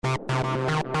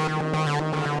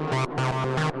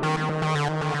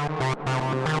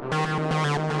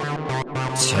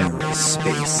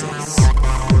TerraSpaces.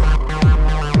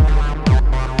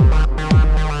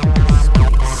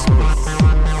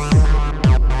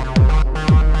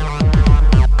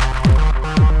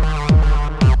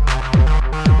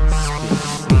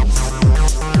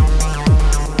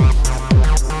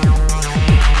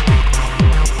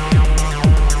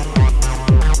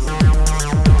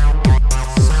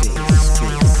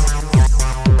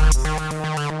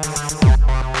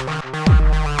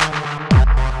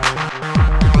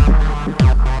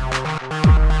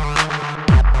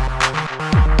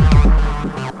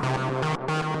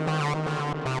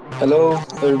 Hello,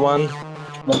 everyone.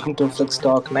 Welcome to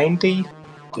FlixTalk 90.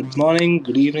 Good morning,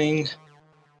 good evening,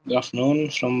 good afternoon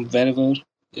from wherever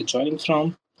you're joining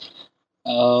from.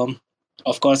 Um,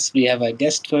 of course, we have a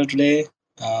guest for today,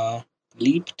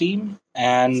 Leap team.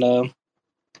 And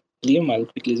Liam, I'll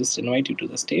quickly just invite you to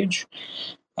the stage.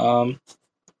 Um,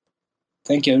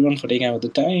 Thank you, everyone, for taking out the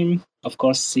time. Of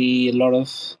course, see a lot of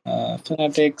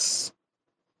fanatics.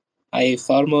 Hi,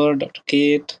 Farmer, Dr.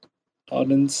 Kate,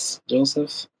 Lawrence,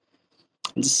 Joseph.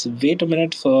 Just wait a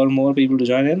minute for more people to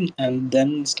join in and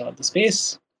then start the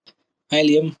space. Hi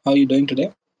Liam, how are you doing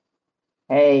today?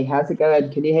 Hey, how's it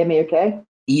going? Can you hear me okay?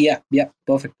 Yeah,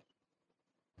 perfect.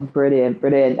 Brilliant.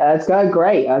 It's going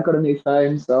great. I've got a new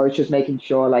phone, so I was just making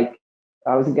sure like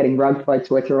I wasn't getting rugged by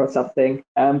Twitter or something.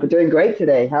 But doing great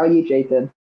today. How are you,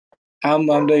 Jason? I'm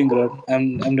doing good.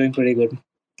 I'm doing pretty good.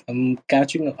 I'm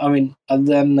catching up. I mean, other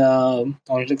than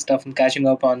OmniFlix stuff, I'm catching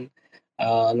up on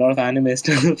a lot of anime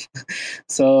stuff.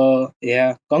 So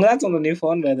yeah, congrats on the new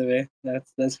phone, by the way.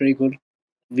 That's pretty good.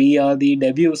 We are the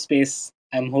debut space.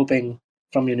 I'm hoping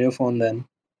from your new phone then.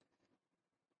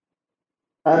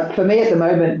 For me at the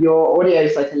moment, your audio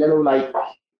is like a little like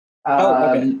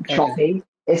Okay. choppy.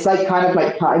 It's like kind of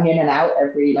like cutting in and out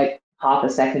every like half a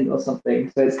second or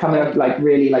something. So it's coming up like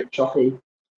really like choppy.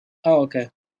 Oh, okay.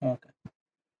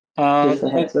 Just a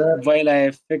heads up. While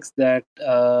I fix that,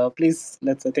 please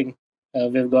I think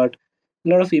we've got a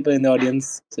lot of people in the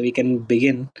audience, so we can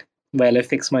begin while I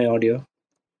fix my audio.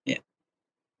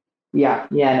 Yeah,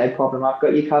 no problem. I've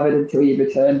got you covered until you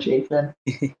return, Jason.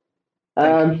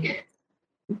 Thank you.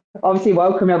 Obviously,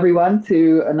 welcome everyone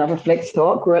to another Flix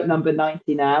Talk. We're at number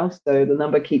 90 now, so the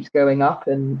number keeps going up,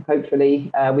 and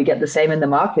hopefully we get the same in the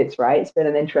markets, right? It's been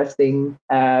an interesting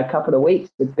couple of weeks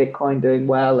with Bitcoin doing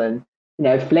well, and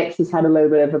Flix has had a little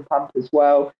bit of a pump as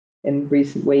well in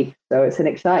recent weeks, so it's an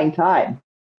exciting time.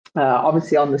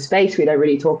 Obviously, on the space, we don't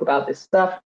really talk about this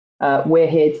stuff. We're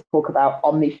here to talk about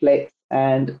OmniFlix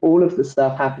and all of the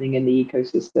stuff happening in the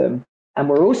ecosystem. And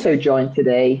we're also joined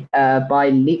today by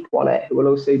Leap Wallet, who will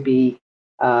also be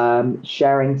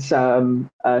sharing some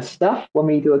stuff when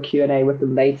we do a Q&A with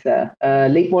them later.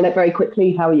 Leap Wallet, very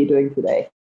quickly, how are you doing today?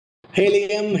 Hey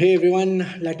Liam, hey everyone,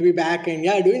 glad to be back, and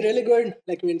yeah, doing really good.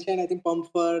 Like you mentioned, I think pump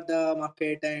for the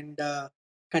market and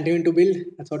continuing to build.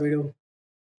 That's what we do.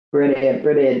 Brilliant.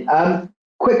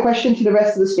 Quick question to the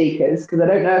rest of the speakers, because I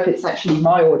don't know if it's actually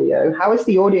my audio. How is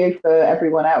the audio for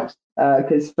everyone else?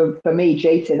 Because for me,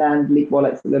 Jason and Leap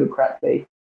Wallet's a little crackly.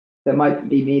 So it might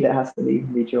be me that has to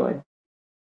rejoin.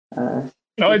 No,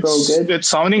 it's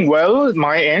sounding well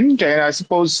my end, and I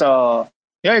suppose,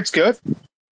 it's good.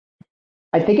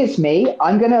 I think it's me.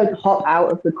 I'm going to hop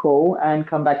out of the call and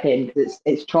come back in because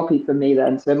it's choppy for me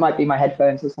then. So it might be my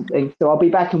headphones or something. So I'll be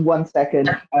back in 1 second.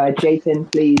 Jason,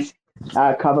 please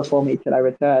cover for me till I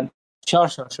return. Sure.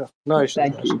 No issues.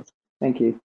 Thank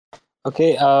you.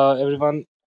 Okay, everyone.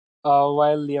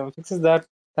 While Liam fixes that,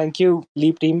 thank you,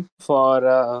 Leap team,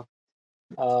 for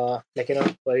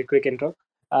very quick intro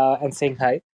and saying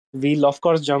hi. We'll of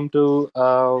course jump to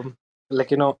a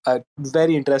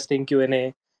very interesting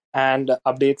Q&A and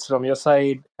updates from your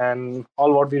side and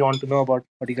all what we want to know about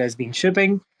what you guys been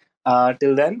shipping.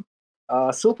 Till then,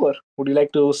 super. Would you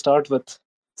like to start with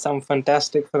some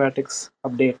fantastic fanatics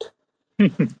update?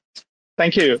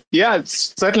 Thank you. Yeah,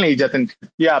 certainly, Jatin.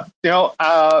 Yeah,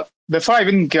 before I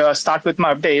even start with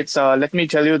my updates, let me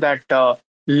tell you that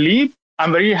Leap,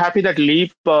 I'm very happy that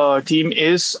Leap team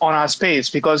is on our space,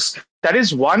 because that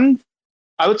is one,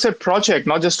 I would say, project,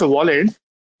 not just a wallet,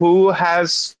 who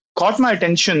has caught my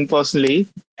attention personally.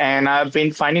 And I've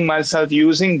been finding myself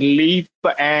using Leap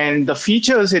and the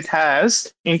features it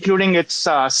has, including its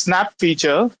snap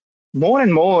feature, more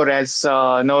and more as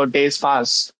days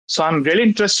pass. So I'm really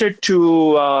interested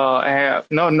to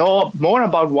know more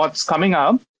about what's coming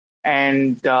up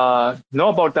and know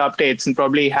about the updates, and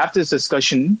probably have this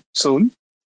discussion soon.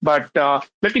 But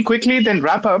let me quickly then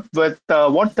wrap up with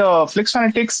what the Flix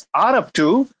Fanatics are up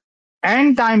to.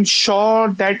 And I'm sure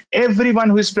that everyone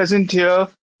who is present here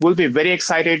will be very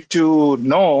excited to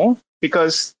know,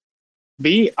 because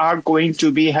we are going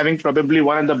to be having probably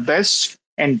one of the best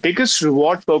and biggest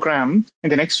reward program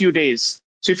in the next few days.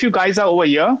 So if you guys are over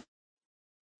here,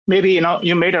 maybe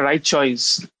you made a right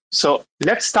choice. So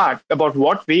let's start about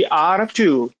what we are up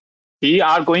to. We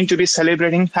are going to be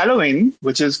celebrating Halloween,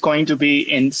 which is going to be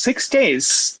in 6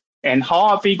 days. And how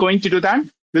are we going to do that?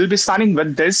 We'll be starting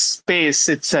with this space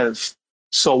itself.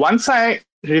 So once I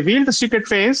reveal the secret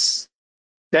phase,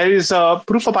 there is a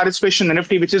proof of participation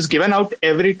NFT which is given out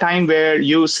every time where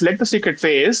you select the secret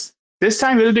phase. This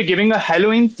time we'll be giving a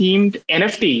Halloween themed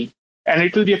NFT, and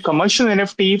it will be a commercial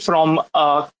NFT from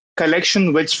a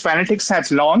collection which Fanatics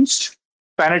has launched,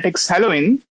 Fanatics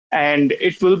Halloween, and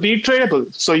it will be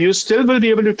tradable. So you still will be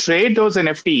able to trade those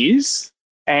NFTs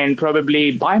and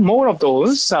probably buy more of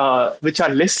those which are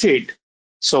listed.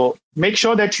 So make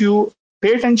sure that you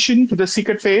pay attention to the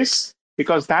secret phase,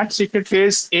 because that secret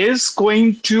phase is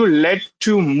going to lead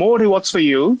to more rewards for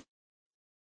you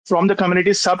from the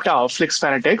community sub-DAO Flix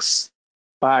Fanatics.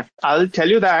 But I'll tell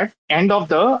you that end of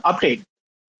the update.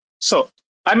 So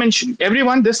I mentioned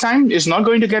everyone this time is not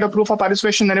going to get a proof of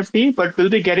participation NFT, but will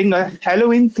be getting a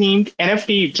Halloween themed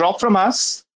NFT drop from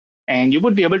us, and you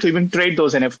would be able to even trade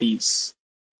those NFTs.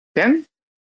 Then,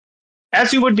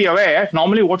 as you would be aware,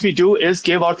 normally what we do is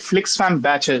give out FlixFam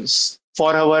badges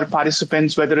for our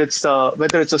participants, whether it's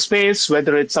a space,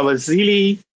 whether it's our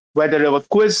Zeely, whether our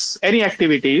quiz, any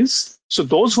activities. So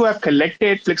those who have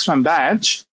collected FlixFam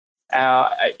badge,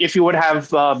 if you would have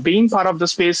been part of the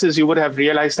spaces, you would have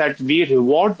realized that we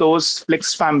reward those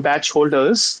FlixFam badge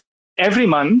holders every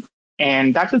month,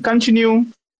 and that will continue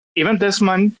even this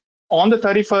month. On the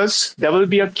 31st, there will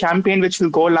be a campaign which will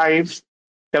go live.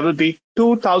 There will be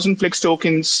 2,000 Flix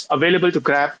tokens available to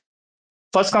grab.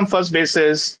 First come, first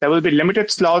basis. There will be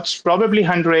limited slots, probably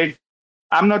 100.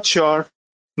 I'm not sure,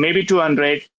 maybe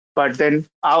 200. But then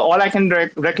all I can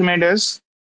recommend is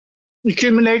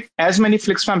accumulate as many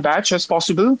FlixFam badge as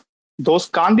possible. Those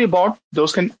can't be bought.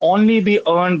 Those can only be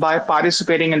earned by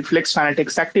participating in Flix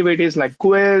Fanatics activities like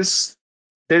quiz,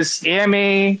 this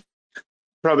AMA,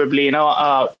 probably,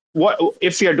 what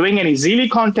if you're doing any Zeely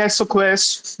contests or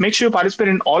quests, make sure you participate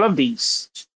in all of these.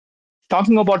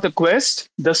 Talking about the quest,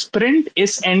 the sprint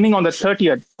is ending on the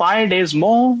 30th, 5 days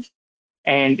more.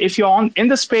 And if you're in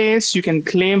the space, you can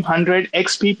claim 100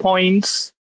 XP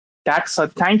points. That's a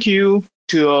thank you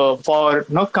for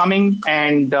coming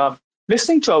and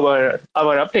listening to our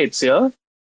updates here.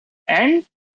 And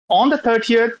on the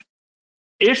 30th,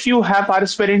 if you have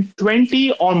participated in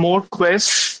 20 or more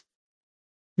quests,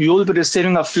 you will be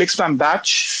receiving a FlixFam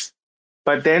badge.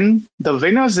 But then the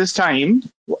winners this time,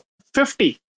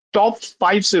 50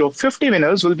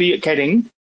 winners will be getting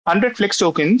 100 Flix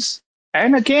tokens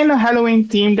and again a Halloween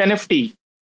themed NFT.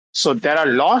 So there are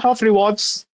a lot of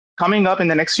rewards coming up in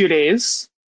the next few days,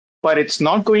 but it's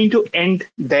not going to end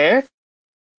there.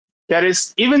 There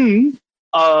is even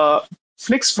a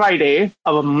Flix Friday,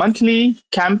 our monthly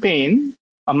campaign,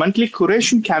 a monthly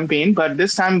curation campaign. But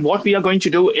this time what we are going to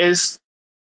do is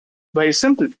very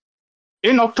simple.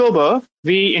 In October,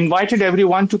 we invited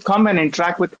everyone to come and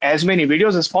interact with as many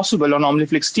videos as possible on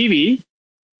OmniFlix TV.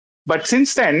 But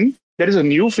since then, there is a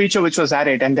new feature which was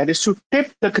added, and that is to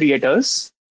tip the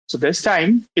creators. So this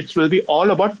time, it will be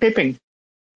all about tipping.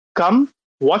 Come,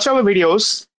 watch our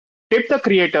videos, tip the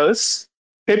creators,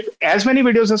 tip as many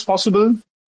videos as possible.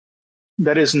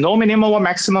 There is no minimum or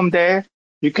maximum there.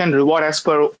 You can reward as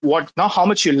per how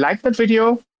much you like that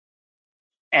video.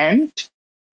 And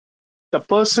the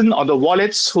person or the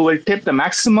wallets who will tip the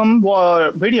maximum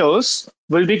videos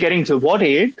will be getting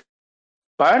rewarded,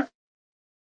 but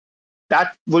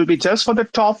that will be just for the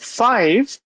top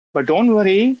 5. But don't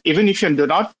worry, even if you do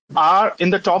not are in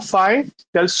the top 5,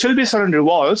 there'll still be certain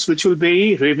rewards which will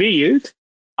be revealed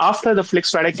after the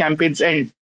Flix Friday campaigns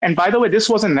end. And by the way, this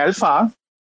was an alpha.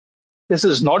 This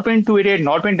has not been tweeted,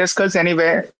 not been discussed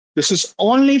anywhere. This is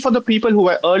only for the people who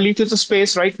are early to the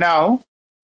space right now,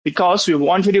 because we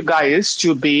wanted you guys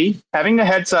to be having a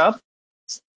heads up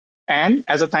and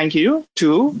as a thank you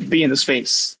to be in the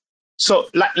space. So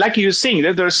like you're seeing,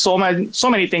 there's so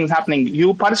many things happening.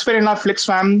 You participate in our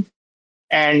FlixFam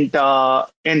and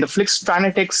in the Flix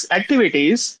Fanatics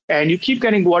activities, and you keep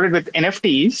getting rewarded with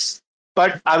NFTs.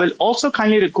 But I will also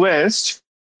kindly request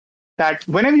that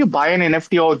whenever you buy an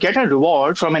NFT or get a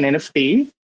reward from an NFT,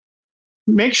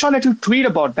 make sure that you tweet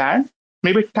about that.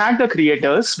 Maybe tag the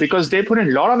creators, because they put in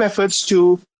a lot of efforts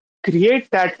to create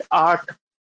that art,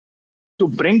 to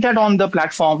bring that on the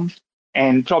platform.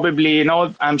 And probably,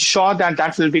 I'm sure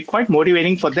that will be quite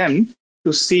motivating for them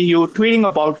to see you tweeting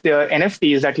about the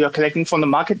NFTs that you're collecting from the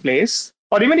marketplace,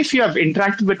 or even if you have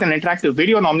interacted with an interactive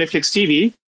video on OmniFlix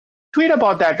TV, tweet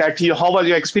about how well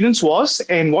your experience was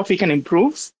and what we can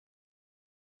improve.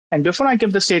 And before I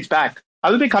give the stage back,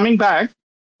 I will be coming back.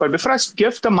 But before I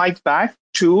give the mic back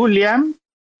to Liam,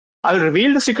 I'll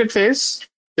reveal the secret phase.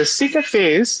 The secret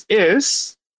phase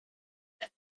is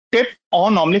tip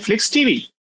on OmniFlix TV.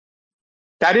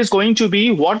 That is going to be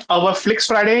what our Flix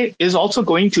Friday is also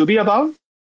going to be about.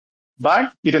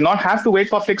 But you do not have to wait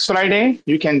for Flix Friday.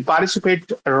 You can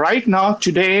participate right now,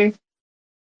 today.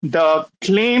 The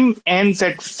claim ends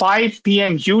at 5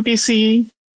 p.m. UTC.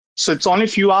 So it's only a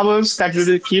few hours that we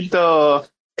will keep the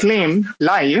claim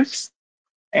live.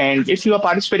 And if you are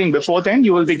participating before then,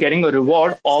 you will be getting a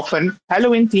reward of an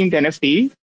Halloween themed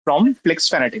NFT from Flix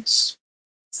Fanatics.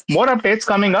 More updates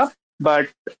coming up, but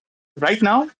right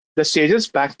now, the stage is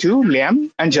back to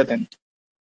Liam and Jatin.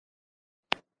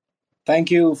 Thank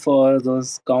you for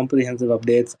those comprehensive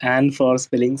updates and for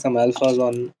spilling some alphas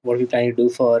on what we plan to do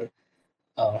for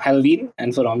Halloween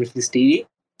and for OmniFlix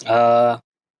TV.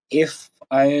 If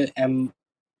I am,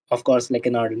 of course, like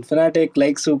an ardent fanatic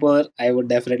like Super, I would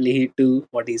definitely heed to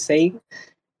what he's saying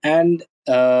and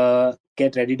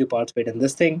get ready to participate in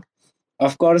this thing.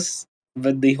 Of course,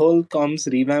 with the whole comms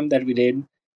revamp that we did,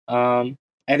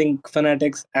 I think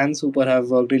Fanatics and Super have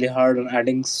worked really hard on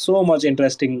adding so much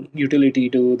interesting utility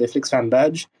to the FlixFan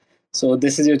badge. So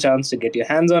this is your chance to get your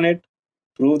hands on it,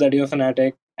 prove that you're a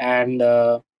fanatic, and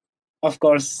of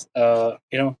course,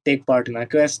 take part in our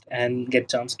quest and get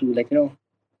chance to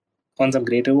won some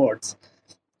great rewards.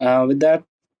 With that,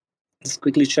 let's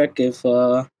quickly check if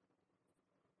Liam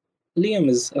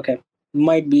is okay.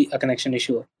 Might be a connection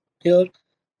issue here.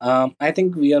 I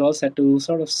think we are all set to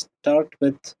sort of start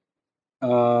with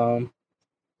our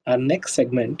next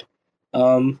segment.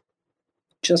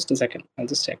 Just a second, I'll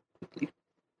just check quickly.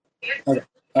 Okay.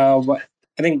 I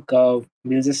think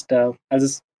we'll just I'll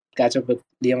just catch up with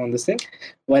Liam on this thing.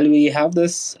 While we have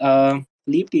this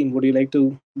Leap team, would you like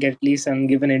to get at least and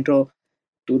give an intro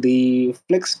to the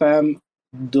Flix fam?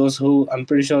 Those who I'm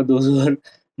pretty sure those who are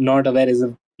not aware is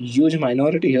a huge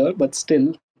minority here, but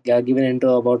still, give an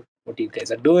intro about what you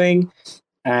guys are doing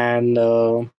and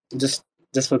just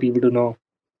for people to know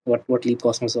what Leap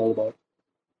Cosmos is all about.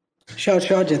 Sure,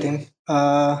 Jatin.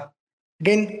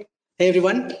 Again, hey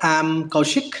everyone, I'm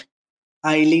Kaushik.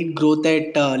 I lead growth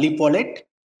at Leap Wallet.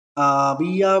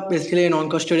 We are basically a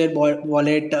non-custodial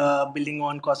wallet building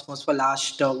on Cosmos for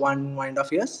last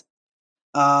 1.5 years.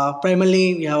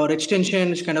 Primarily, we have our extension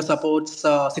which kind of supports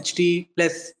 60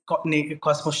 plus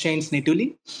Cosmos chains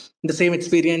natively. The same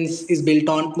experience is built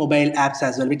on mobile apps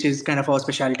as well, which is kind of our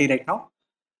specialty right now.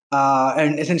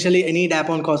 And essentially, any app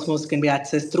on Cosmos can be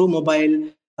accessed through mobile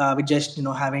with just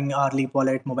having our Leap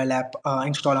Wallet mobile app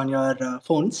installed on your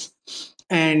phones.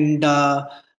 And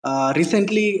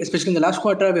recently, especially in the last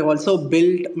quarter, we've also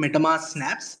built MetaMask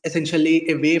snaps, essentially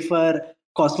a way for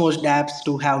Cosmos dApps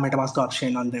to have MetaMask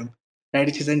option on them. Right,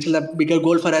 which essentially the bigger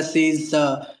goal for us is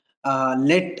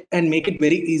let and make it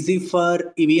very easy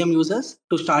for EVM users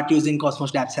to start using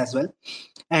Cosmos dApps as well.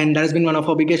 And that has been one of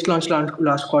our biggest launch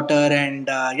last quarter. And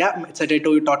I'm excited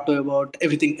to talk to you about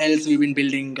everything else we've been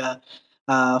building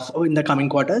in the coming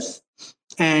quarters.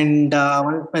 And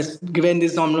given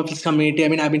this OmniFlix community, I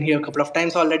mean, I've been here a couple of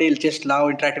times already. I'll just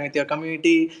love interacting with your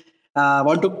community. I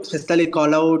want to especially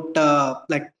call out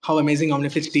like how amazing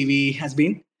OmniFlix TV has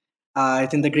been. I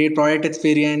think the great product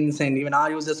experience, and even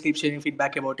our users keep sharing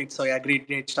feedback about it. So yeah,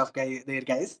 great stuff, guys.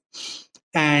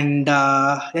 And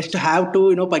just to have to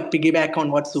piggyback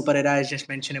on what Super Era has just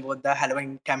mentioned about the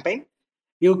Halloween campaign,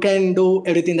 you can do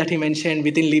everything that he mentioned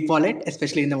within Leap Wallet,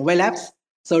 especially in the mobile apps.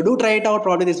 So do try it out.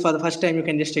 Probably this for the first time. You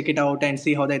can just check it out and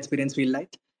see how the experience feel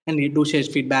like, and you do share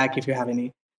feedback if you have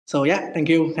any. So yeah, thank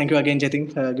you again,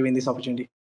 Jatin, for giving this opportunity.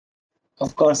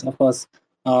 Of course.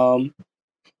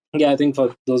 Yeah, I think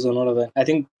for those who are not aware, I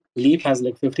think Leap has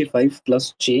like 55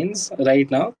 plus chains right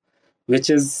now, which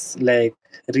is like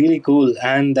really cool.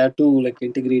 And that too, like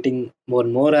integrating more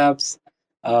and more apps.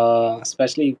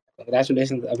 Especially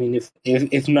congratulations. I mean,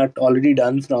 if not already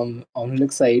done from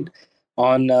OmniFlix side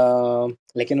on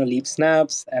Leap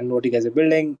Snaps and what you guys are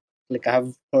building. Like I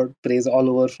have heard praise all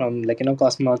over from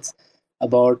Cosmonauts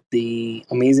about the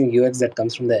amazing UX that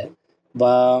comes from there.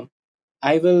 But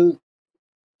I will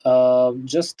I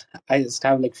just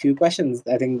have like few questions.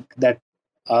 I think that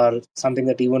are something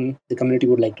that even the community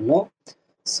would like to know.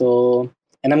 So,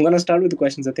 and I'm gonna start with the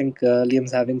questions. I think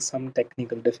Liam's having some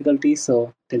technical difficulties,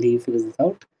 so till he figures this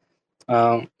out,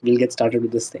 we'll get started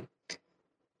with this thing.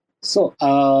 So,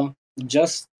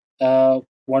 just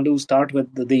want to start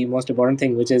with the most important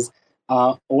thing, which is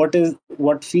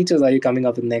What features are you coming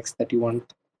up with next that you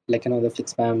want, like the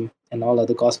FlixFam and all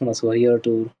other customers who are here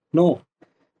to know?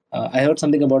 I heard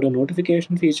something about a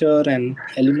notification feature and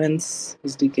Elements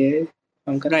SDK. If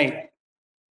I'm correct.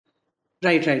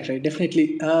 Right.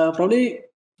 Definitely. Probably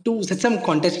to set some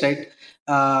context, right?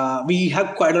 We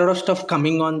have quite a lot of stuff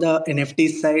coming on the NFT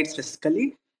side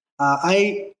specifically.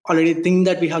 I already think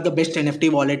that we have the best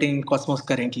NFT wallet in Cosmos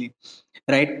currently,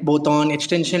 right? Both on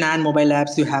extension and mobile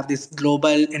apps, you have this global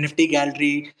NFT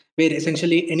gallery where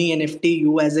essentially any NFT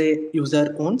you as a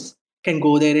user owns can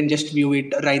go there and just view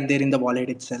it right there in the wallet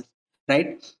itself,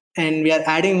 right? And we are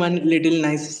adding one little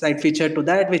nice side feature to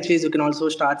that, which is you can also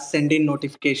start sending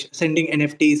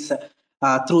NFTs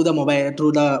through the mobile,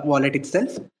 through the wallet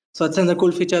itself. So that's another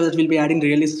cool feature that we'll be adding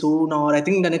really soon, or I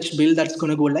think the next build that's going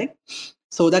to go live.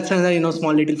 So that's another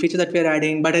small little feature that we're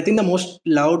adding. But I think the most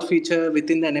loud feature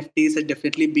within the NFTs has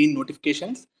definitely been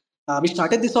notifications. We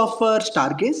started this off for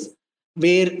Stargaze,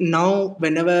 where now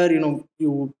whenever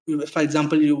you for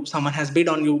example, you someone has bid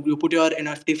on you, you put your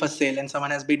NFT for sale, and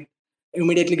someone has bid,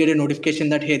 immediately get a notification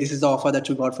that hey, this is the offer that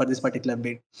you got for this particular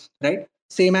bid, right?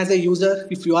 Same as a user,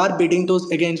 if you are bidding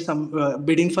those against some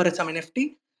bidding for some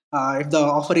NFT, if the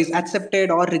offer is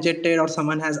accepted or rejected or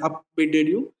someone has upbidded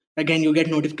you, again you get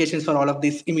notifications for all of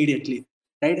this immediately,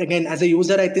 right? Again, as a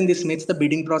user, I think this makes the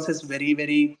bidding process very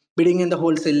bidding in the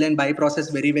whole sell and buy process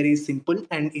very simple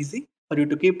and easy for you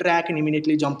to keep track and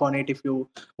immediately jump on it if you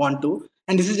want to.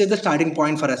 And this is just the starting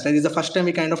point for us, right? This is the first time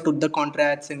we kind of took the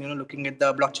contracts and looking at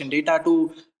the blockchain data to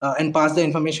and pass the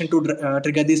information to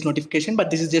trigger this notification.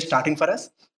 But this is just starting for us.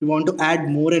 We want to add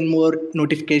more and more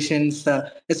notifications,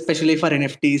 especially for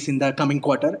NFTs in the coming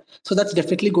quarter. So that's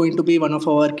definitely going to be one of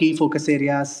our key focus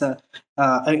areas in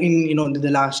the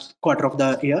last quarter of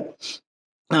the year.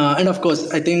 And of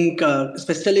course, I think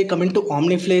especially coming to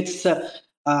OmniFlix,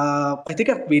 I think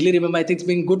I really remember. I think it's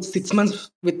been good 6 months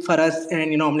with for us,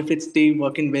 and OmniFlix team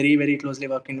working very closely,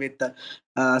 working with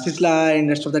Sisla and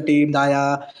rest of the team,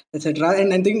 Daya, etc.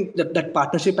 And I think that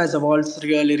partnership has evolved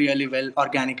really well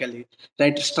organically,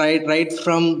 right? Right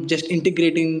from just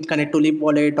integrating Connect to Leap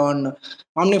Wallet on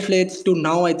OmniFlix to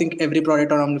now, I think every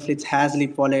product on OmniFlix has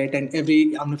Leap Wallet, and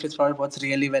every OmniFlix product works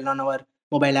really well on our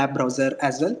mobile app browser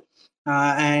as well.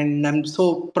 And I'm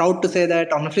so proud to say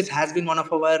that OmniFlix has been one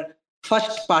of our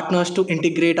first partners to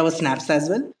integrate our snaps as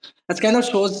well. That kind of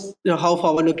shows how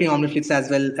forward-looking OmniFlix as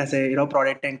well as a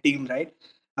product and team, right?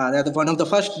 They're one of the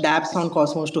first dApps on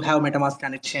Cosmos to have MetaMask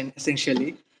connection,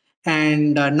 essentially.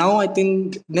 And now I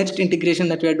think next integration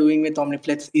that we are doing with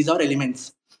OmniFlix is our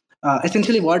Elements.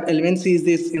 Essentially, what Elements is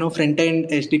this front-end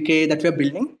SDK that we are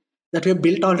building, that we have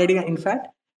built already, in fact,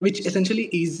 which essentially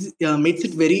is makes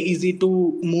it very easy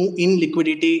to move in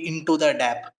liquidity into the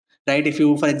dApp, right? If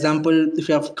you, for example, if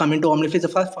you have come into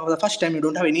OmniFlix for the first time, you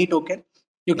don't have any token,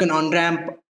 you can on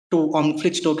ramp to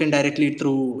OmniFlix token directly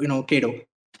through Kado.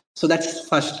 So that's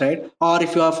first, right? Or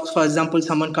if you have, for example,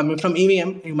 someone coming from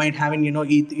EVM, you might have in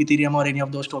Ethereum or any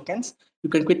of those tokens, you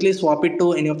can quickly swap it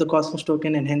to any of the Cosmos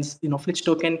token and hence Flix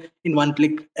token in one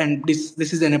click, and this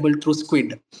is enabled through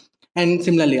Squid. And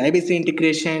similarly, IBC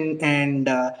integration and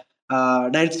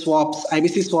direct swaps,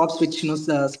 IBC swaps, which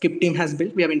the Skip team has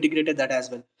built, we have integrated that as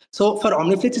well. So for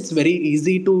OmniFlix, it's very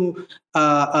easy to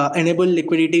enable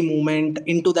liquidity movement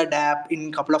into the dApp in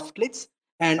a couple of clicks,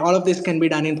 and all of this can be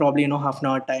done in probably half an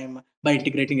hour time by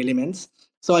integrating Elements.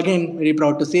 So again, very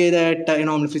proud to say that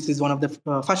OmniFlix is one of the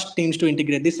first teams to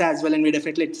integrate this as well, and we're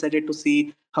definitely excited to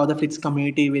see how the Flix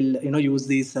community will use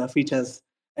these features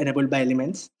enabled by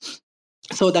Elements.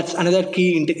 So that's another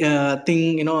key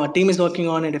thing our team is working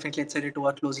on, and definitely excited to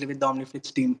work closely with the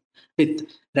OmniFlix team with,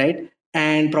 right?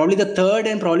 And probably the third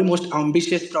and probably most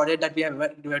ambitious project that we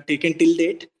have taken till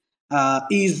date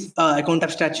is account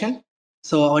abstraction.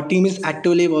 So our team is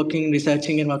actively working,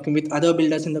 researching, and working with other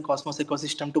builders in the Cosmos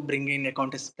ecosystem to bring in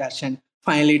account abstraction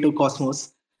finally to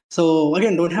Cosmos. So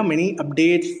again, don't have many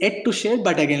updates yet to share,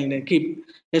 but again,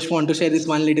 just want to share this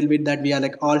one little bit that we are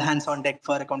like all hands on deck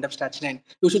for account abstraction, and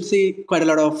you should see quite a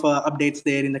lot of updates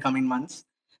there in the coming months.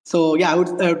 So yeah, I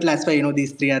would classify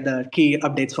these three are the key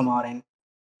updates from our end.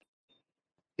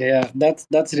 Yeah,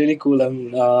 that's really cool.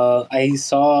 I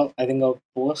saw, I think, a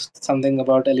post something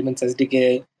about Elements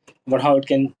SDK, about how it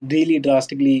can really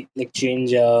drastically like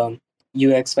change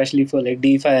UX, especially for like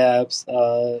DeFi apps.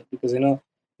 Because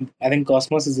I think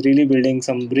Cosmos is really building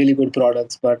some really good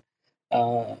products, but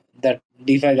that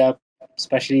DeFi app,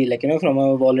 especially like from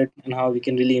our wallet and how we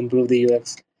can really improve the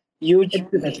UX,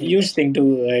 huge thing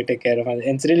to take care of. And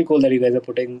it's really cool that you guys are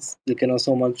putting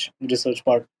so much research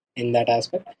part in that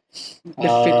aspect.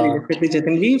 Definitely, Uh, definitely,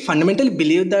 Jatin. We fundamentally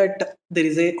believe that there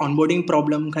is a onboarding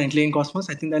problem currently in Cosmos.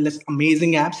 I think that there's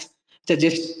amazing apps that are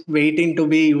just waiting to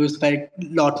be used by a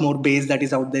lot more base that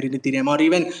is out there in Ethereum. Or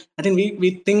even, I think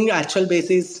we think actual base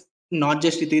is not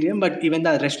just Ethereum, but even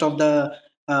the rest of the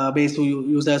base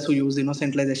users who use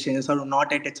centralized exchanges are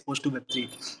not yet exposed to Web3,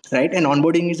 right? And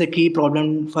onboarding is a key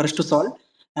problem for us to solve.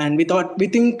 And we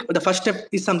think the first step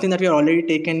is something that we are already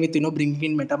taken with bringing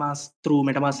in MetaMask through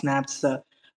MetaMask Snaps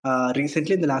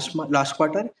recently in the last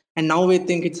quarter, and now we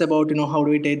think it's about how do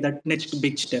we take that next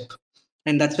big step,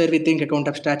 and that's where we think account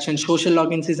abstraction, social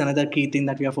logins is another key thing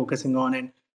that we are focusing on,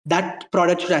 and that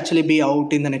product should actually be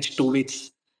out in the next 2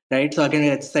 weeks, right? So again,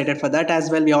 we're excited for that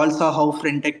as well. We all saw how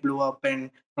Frentech blew up,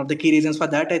 and one of the key reasons for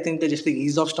that, I think, they're just the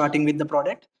ease of starting with the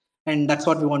product, and that's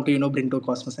what we want to bring to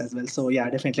Cosmos as well. So yeah,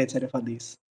 definitely excited for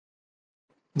these.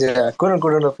 yeah, couldn't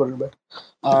have put it better.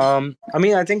 I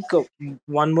mean, I think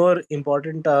one more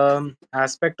important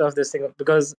aspect of this thing,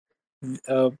 because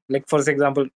like for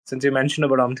example, since you mentioned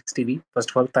about OmniFlix TV, first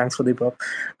of all, thanks for the prop.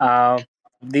 Uh,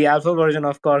 the alpha version,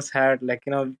 of course, had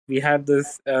we had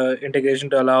this integration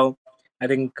to allow, I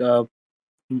think,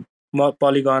 more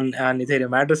Polygon and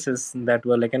Ethereum addresses that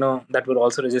were that were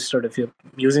also registered if you're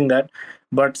using that.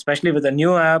 But especially with the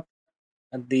new app,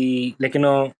 the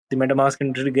the MetaMask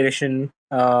integration,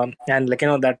 and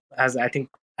that has, I think,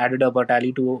 added up a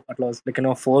tally to at least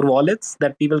 4 wallets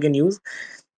that people can use,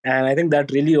 and I think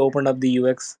that really opened up the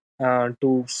UX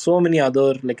to so many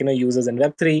other users in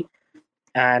Web3,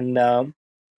 and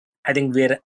I think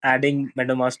we're adding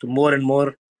MetaMask to more and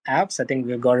more apps. I think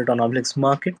we've got it on OmniFlix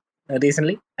Market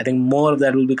recently. I think more of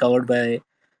that will be covered by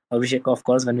Abhishek, of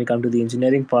course, when we come to the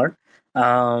engineering part.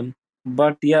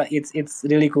 But yeah, it's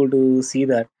really cool to see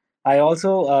that. I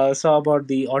also saw about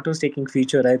the auto staking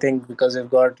feature. I think because we've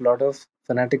got a lot of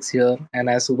fanatics here, and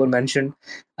as Super mentioned,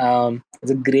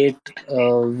 it's a great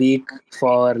week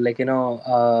for like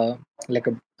a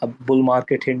bull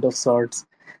market hint of sorts.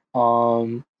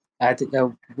 I think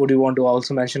would you want to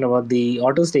also mention about the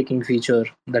auto staking feature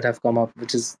that have come up,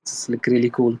 which is just, like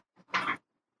really cool.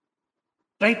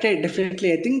 Right, right,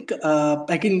 definitely.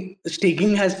 I think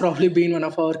staking has probably been one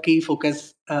of our key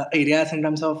focus areas in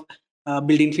terms of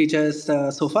building features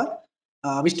so far.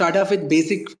 We start off with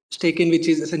basic staking, which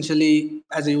is essentially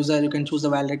as a user you can choose the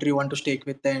validator you want to stake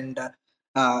with, and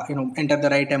enter the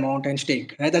right amount and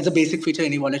stake. Right, that's a basic feature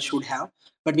any wallet should have.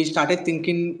 But we started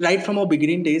thinking right from our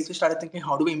beginning days. We started thinking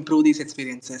how do we improve these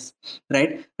experiences,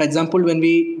 right? For example, when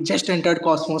we just entered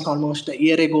Cosmos almost a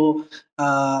year ago,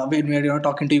 when we were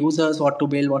talking to users what to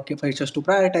build, what features to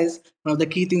prioritize, one of the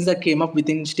key things that came up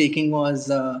within staking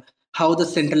was how the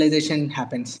centralization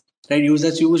happens. Right,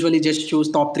 users usually just choose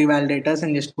top 3 validators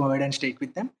and just go ahead and stake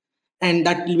with them, and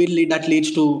that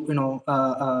leads to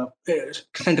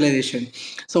centralization.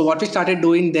 So what we started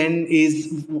doing then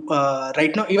is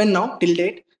right now, even now till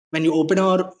date, when you open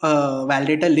our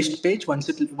validator list page, once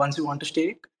you want to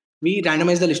stake, we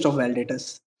randomize the list of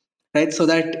validators, right? So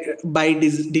that by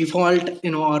default,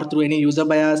 or through any user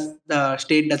bias, the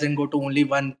state doesn't go to only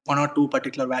one or two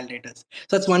particular validators.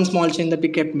 So that's one small change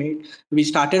that we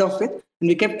started off with, and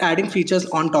we kept adding features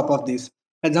on top of this.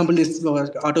 For example, this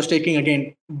was auto staking.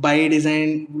 Again, by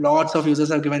design, lots of users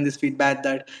have given this feedback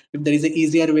that if there is an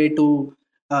easier way to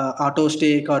auto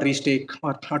stake or restake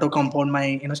or auto compound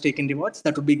my staking rewards,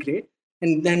 that would be great.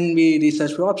 And then we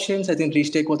researched for options. I think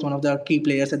restake was one of the key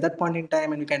players at that point in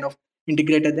time, and we kind of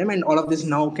integrated them, and all of this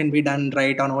now can be done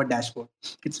right on our dashboard.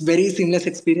 It's very seamless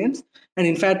experience, and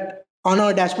in fact, on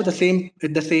our dashboard, on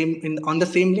the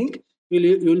same link,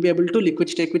 you will be able to liquid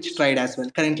stake with Stride as well.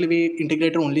 Currently, we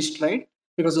integrated only Stride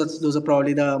because those are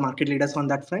probably the market leaders on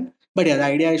that front. But yeah, the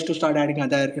idea is to start adding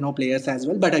other players as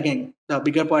well. But again, the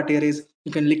bigger part here is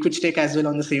you can liquid stake as well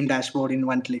on the same dashboard in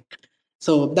one click.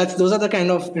 So those are the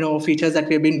kind of features that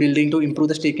we've been building to improve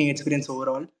the staking experience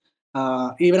overall.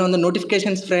 Even on the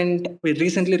notifications front, we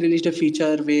recently released a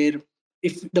feature where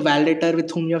if the validator with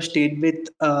whom you have stayed with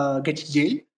gets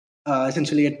jailed,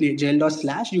 essentially get jailed or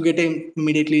slashed, you get a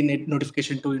immediately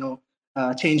notification to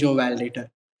change your validator.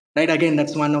 Right, again,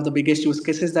 that's one of the biggest use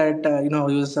cases that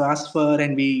users asked for,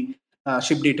 and we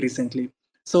shipped it recently.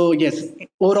 So yes,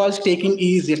 overall staking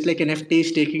is just like NFT.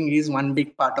 Staking is one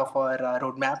big part of our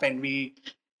roadmap, and we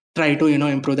try to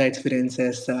improve the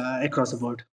experiences across the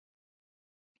board.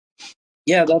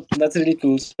 Yeah, that's really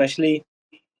cool, especially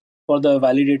for the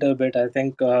validator bit. I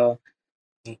think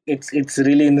it's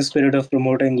really in the spirit of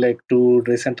promoting like true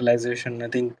decentralization. I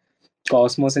think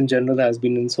Cosmos in general has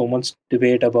been in so much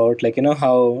debate about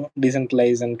how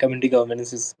decentralized and community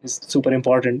governance is super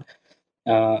important.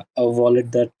 A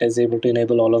wallet that is able to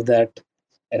enable all of that,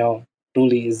 you know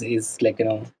truly is like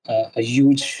a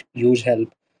huge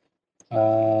help.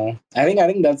 I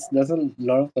think that's a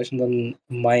lot of questions on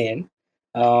my end.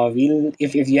 We'll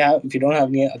if you don't have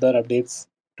any other updates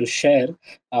to share,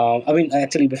 I mean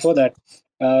actually before that,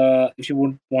 if you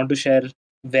would want to share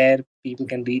where people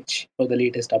can reach for the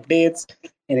latest updates,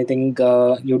 anything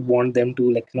you'd want them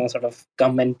to like sort of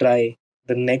come and try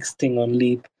the next thing on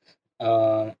Leap,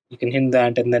 you can hint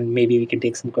that, and then maybe we can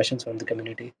take some questions from the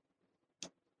community.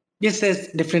 Yes,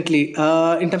 yes, definitely.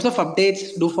 In terms of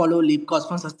updates, do follow Leap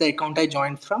Cosmos as the account I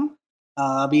joined from.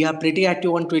 We are pretty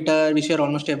active on Twitter. We share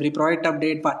almost every product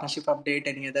update, partnership update,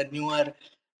 any other newer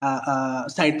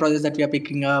side projects that we are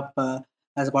picking up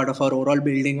as a part of our overall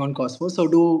building on Cosmos. So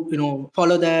do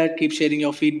follow that, keep sharing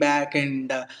your feedback,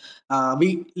 and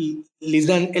we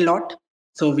listen a lot.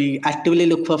 So we actively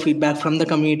look for feedback from the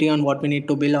community on what we need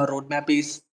to build. Our roadmap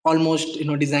is almost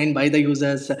designed by the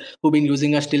users who've been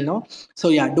using us till now. So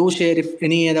yeah, do share if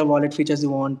any other wallet features you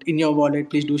want in your wallet.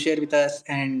 Please do share with us,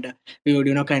 and we would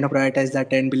kind of prioritize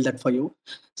that and build that for you.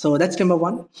 So that's number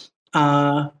one.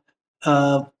 So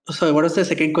what was the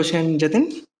second question,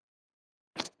 Jatin?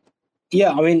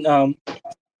 Yeah, I mean,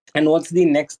 and what's the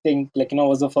next thing? Like,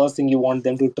 what's the first thing you want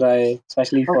them to try,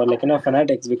 especially for like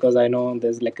fanatics? Because I know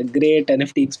there's like a great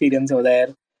NFT experience over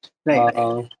there.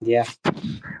 Right. Yeah.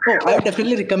 Oh, I would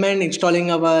definitely recommend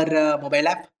installing our mobile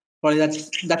app. Probably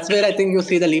that's where I think you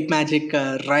see the Leap Magic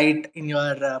right in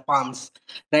your palms,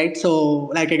 right? So,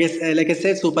 like I guess, like I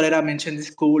said, Super Era mentioned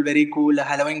this very cool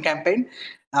Halloween campaign.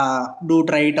 Do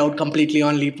try it out completely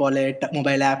on Leap Wallet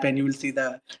mobile app, and you will see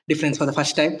the difference for the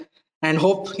first time. And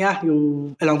hope, yeah,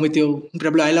 you along with you.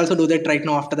 Probably I'll also do that right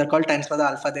now after the call. Thanks for the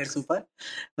alpha there, Super.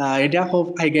 And yeah,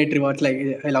 hope I get rewards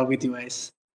like along with you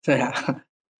guys. So yeah.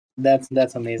 That's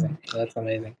amazing. That's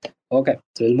amazing. Okay,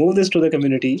 so we'll move this to the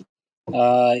community.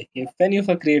 If any of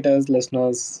our creators,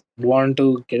 listeners want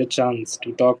to get a chance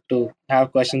to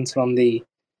have questions from the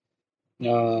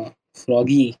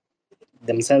Froggy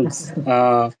themselves,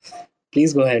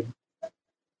 please go ahead.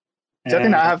 Jatin, I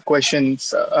And have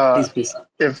questions. please.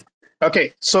 If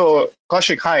Okay, so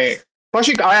Kaushik, hi.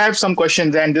 Kaushik, I have some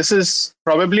questions, and this is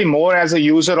probably more as a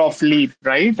user of Leap,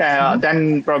 right?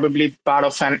 Than probably part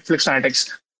of Flix Analytics.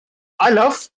 I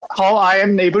love how I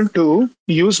am able to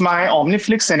use my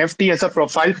OmniFlix NFT as a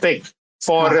profile pic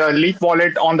for Leap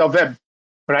Wallet on the web,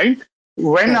 right?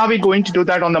 When are we going to do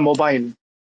that on the mobile?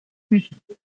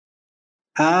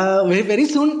 Very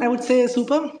soon, I would say,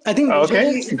 Super. I think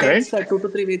Okay, usually it takes great. 2 to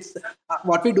 3 weeks.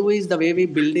 What we do is the way we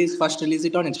build is first release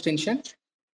it on extension,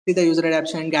 see the user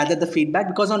adoption, gather the feedback.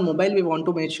 Because on mobile, we want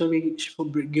to make sure we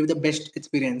should give the best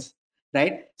experience,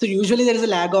 right? So usually there is a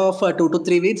lag of 2 to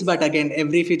 3 weeks, but again,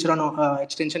 every feature on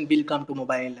extension will come to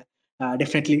mobile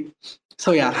definitely.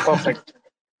 So yeah. Perfect.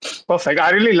 Perfect.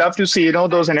 I really love to see,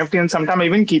 those NFT, and sometimes I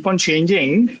even keep on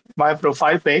changing my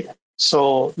profile pic.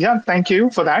 So yeah, thank you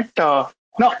for that.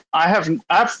 No, I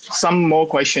have some more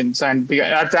questions, and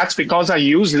that's because I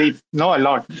use Leap a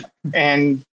lot,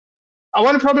 and I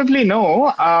want to probably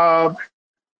know.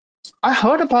 I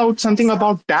heard about something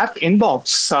about DApp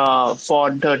inbox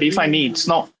for the DeFi needs.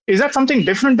 Now, is that something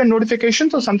different than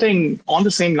notifications or something on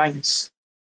the same lines?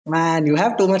 Man, you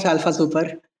have too much alpha,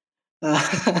 Super. uh,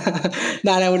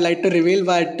 that I would like to reveal.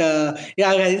 But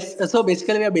yeah, guys. So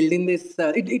basically, we are building this.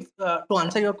 To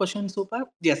answer your question, Super.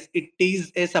 Yes, it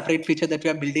is a separate feature that we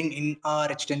are building in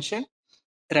our extension.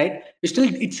 Right?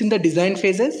 It's in the design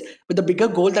phases, but the bigger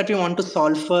goal that we want to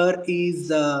solve for is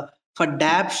for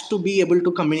dApps to be able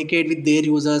to communicate with their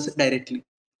users directly.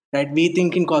 Right? We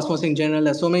think in Cosmos in general,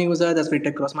 there's so many users that spread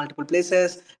across multiple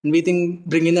places, and we think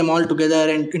bringing them all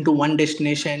together and into one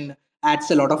destination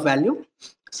adds a lot of value.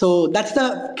 So that's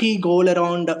the key goal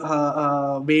around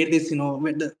where this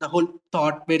where the whole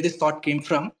thought where this thought came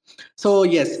from. So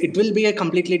yes, it will be a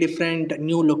completely different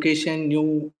new location,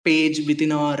 new page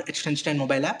within our extension and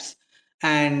mobile apps.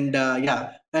 And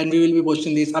yeah, and we will be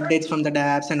posting these updates from the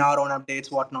dApps and our own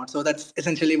updates, whatnot. So that's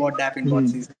essentially what dApp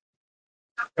inbox is.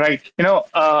 Right.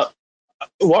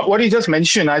 What you just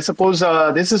mentioned, I suppose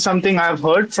this is something I've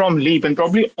heard from Leap, and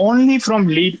probably only from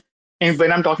Leap,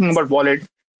 when I'm talking about wallet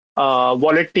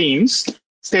teams,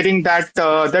 stating that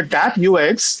the DApp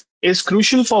UX is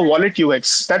crucial for wallet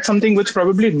UX. That's something which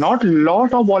probably not a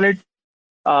lot of wallet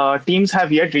teams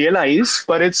have yet realized,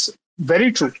 but it's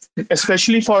very true,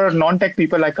 especially for non-tech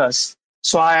people like us.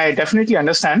 So I definitely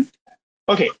understand.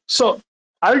 Okay, so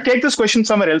I'll take this question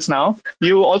somewhere else now.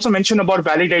 You also mentioned about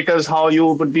validators, how we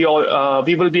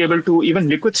will be able to even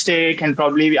liquid stake, and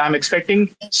probably I'm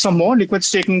expecting some more liquid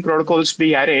staking protocols to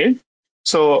be added.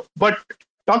 So, but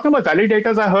talking about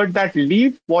validators, I heard that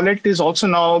Leap Wallet is also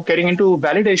now getting into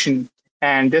validation.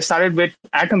 and they started with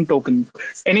Atom token.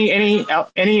 Any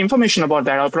information about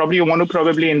that? Or probably you want to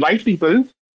probably invite people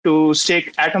to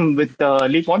stake Atom with the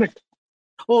Leap wallet.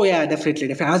 Oh yeah, definitely.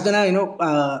 Definitely. I was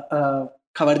gonna,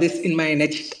 cover this in my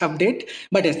next update.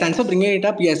 But yes, thanks for bringing it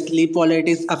up. Yes, Leap Wallet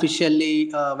is officially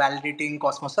validating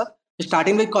Cosmos Hub.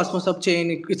 Starting with Cosmos Hub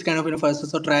chain, it's kind of first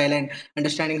also trial and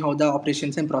understanding how the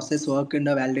operations and process work in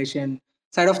the validation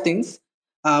side of things.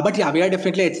 But yeah, we are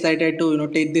definitely excited to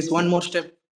take this one more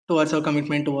step towards our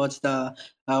commitment towards the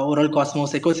overall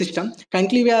Cosmos ecosystem.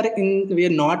 Currently, we are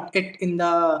not yet in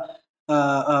the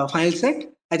final set.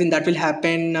 I think that will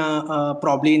happen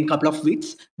probably in a couple of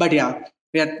weeks. But yeah,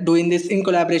 we are doing this in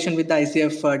collaboration with the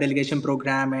ICF delegation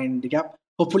program, and yeah,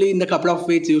 hopefully in the couple of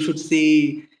weeks you should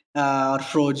see our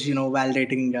Froge,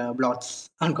 validating blots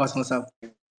on Cosmos Hub.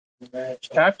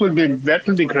 That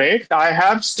will be great. I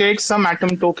have staked some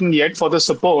Atom token yet for the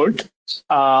support.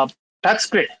 Uh, that's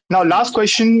great. Now, last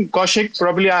question, Kaushik.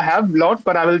 Probably I have a lot,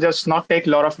 but I will just not take a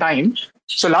lot of time.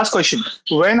 So, last question: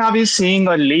 when are we seeing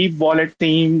a Leap wallet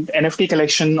themed NFT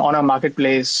collection on a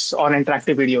marketplace or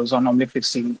interactive videos on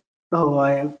OmniFlix TV? Oh,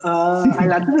 I'll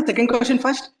answer the second question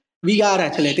first. We are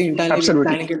actually, I think internally we're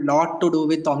Absolutely. planning a lot to do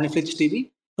with OmniFlix TV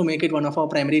to make it one of our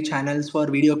primary channels for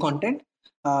video content.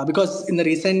 Because in the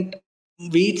recent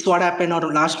weeks, what happened, or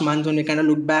last month, when we kind of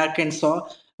looked back and saw,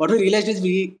 what we realized is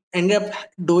we ended up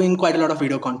doing quite a lot of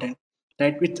video content,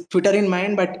 right? With Twitter in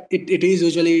mind, but it is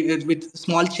usually with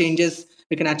small changes,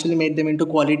 we can actually make them into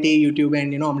quality YouTube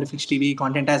and OmniFlix TV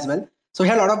content as well. So we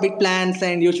have a lot of big plans,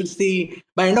 and you should see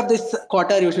by end of this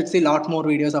quarter, you should see a lot more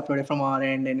videos uploaded from our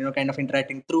end, and kind of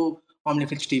interacting through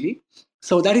OmniFlix TV.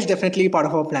 So that is definitely part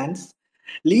of our plans.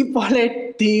 Leap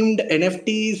Wallet themed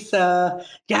NFTs.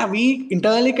 Yeah, we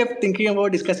internally kept thinking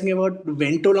about discussing about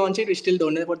when to launch it. We still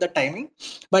don't know about the timing,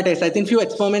 but yes, I think few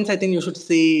experiments. I think you should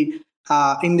see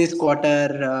in this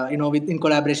quarter. With in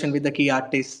collaboration with the key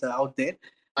artists out there.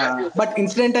 But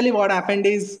incidentally, what happened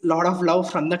is a lot of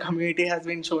love from the community has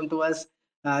been shown to us,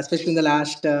 especially in the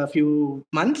last few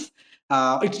months.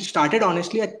 It started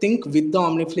honestly, I think, with the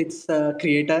OmniFlix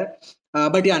creator.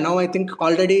 But yeah, now I think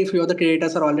already a few of the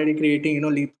creators are already creating,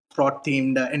 leapfrog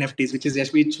themed NFTs,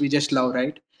 which we just love,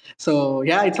 right? So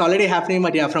yeah, it's already happening.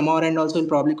 But yeah, from our end also, we'll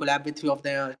probably collab with few of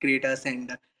the creators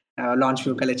and launch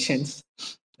few collections.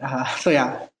 So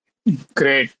yeah.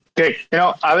 Great, great.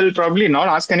 I will probably not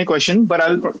ask any question, but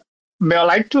may I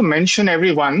like to mention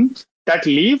everyone that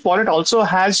Leaf Wallet also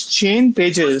has chain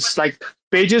pages, like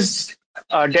pages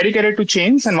dedicated to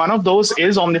chains, and one of those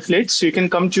is OmniFlix. So you can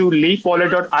come to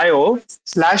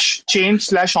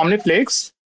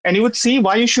leafwallet.io/chain/OmniFlix, and you would see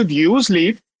why you should use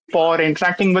Leaf for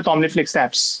interacting with OmniFlix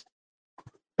apps.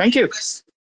 Thank you.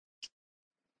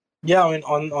 Yeah, I mean,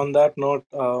 on that note,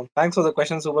 thanks for the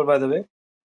question, Super, by the way.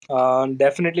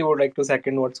 Definitely would like to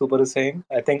second what Super is saying.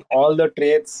 I think all the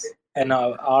traits and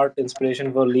art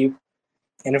inspiration for Leap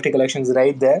NFT collections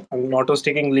right there. I mean, auto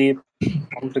sticking Leap,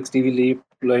 complex TV Leap,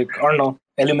 like, I don't know,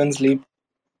 Elements Leap.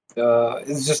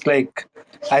 It's just like,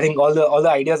 I think all the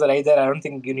ideas are right there. I don't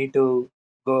think you need to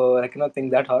go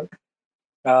think that hard.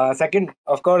 Second,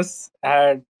 of course, I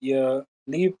had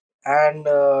Leap and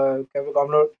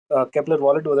Kepler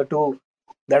Wallet were the two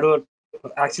that were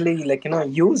actually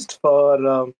used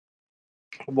for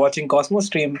watching Cosmos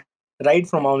stream right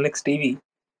from Omnix TV,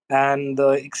 and the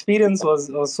experience was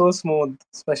so smooth,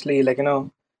 especially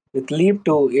with Leap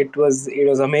 2. It was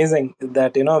amazing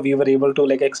that we were able to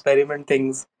experiment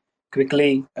things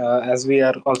quickly, as we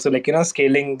are also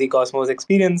scaling the Cosmos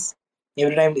experience.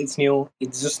 Every time it's new,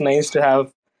 it's just nice to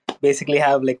basically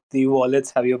have the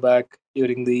wallets have your back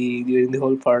during the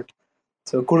whole part.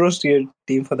 So kudos to your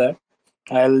team for that.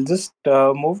 I'll just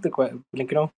move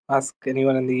ask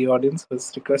anyone in the audience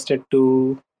who's requested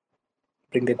to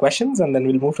bring their questions, and then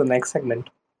we'll move to the next segment.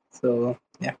 So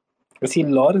yeah, I see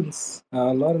Lawrence.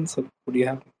 Lawrence, do you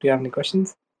have any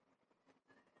questions?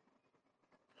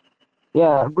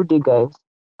 Yeah, good day, guys.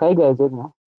 Hi, guys.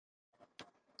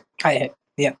 Hi.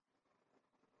 Yeah.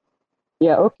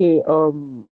 Yeah, okay.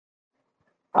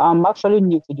 I'm actually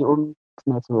new to the Omni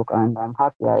network, and I'm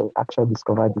happy I actually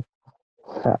discovered it.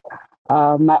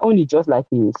 My own is just like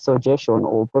a suggestion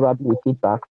or probably a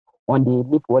feedback on the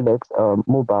Leap Wallet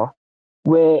mobile,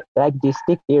 where like the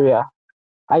stake area.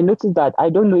 I noticed that I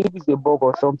don't know if it's a bug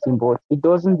or something, but it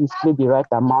doesn't display the right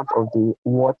amount of the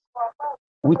what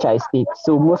which I stake.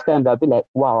 So most times I'll be like,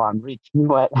 wow, I'm rich.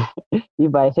 Meanwhile,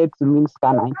 if I head to Mint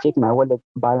Scan and check my wallet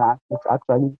balance, it's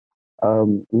actually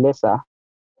lesser.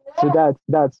 So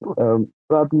that's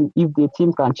probably if the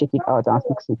team can check it out and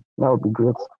fix it, that would be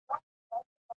great.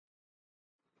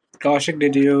 Kaushik,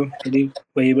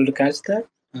 were you able to catch that?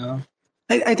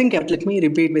 I think, yeah, let me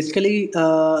repeat. Basically,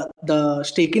 the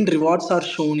staking rewards are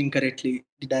shown incorrectly.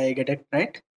 Did I get it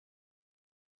right?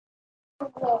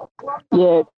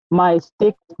 Yeah, my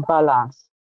stake balance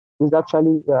is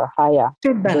actually higher,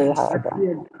 State very balance. higher That's than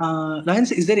weird.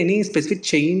 Lawrence, is there any specific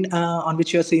chain on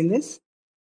which you are seeing this?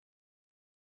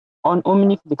 on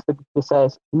OmniFlix to be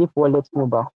precise, Leap Wallet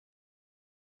Mobile.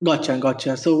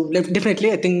 Gotcha. So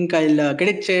definitely, I think I'll get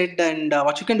it checked, and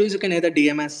what you can do is you can either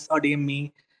DM us or DM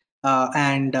me,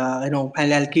 and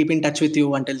I'll keep in touch with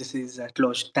you until this is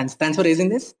closed. Thanks for raising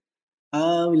this.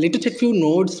 We'll need to check few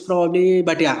nodes probably,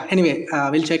 but yeah. Anyway,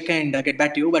 we'll check and get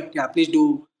back to you. But yeah, please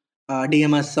do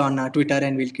DM us on Twitter,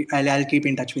 and I'll keep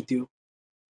in touch with you.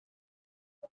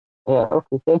 Yeah,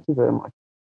 okay, thank you very much.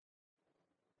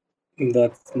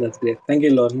 That's great. Thank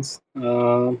you, Lawrence.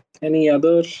 Any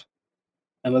other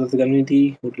members of the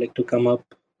community who'd like to come up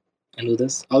and do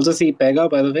this? Also, see Pega,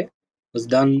 by the way, was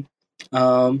done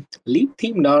leap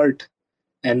themed art,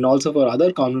 and also for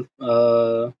other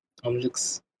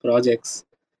OmniFlix projects,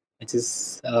 which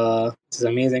is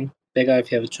amazing. Pega,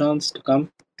 if you have a chance to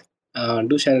come,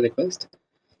 do share a request.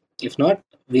 If not,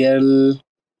 we'll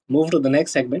move to the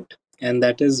next segment, and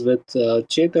that is with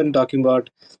Chetan talking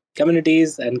about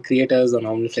communities and creators on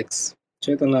OmniFlix.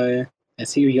 Chetan, I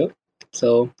see you here,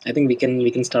 so I think we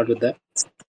can start with that.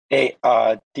 Hey,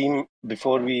 team,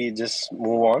 before we just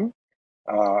move on,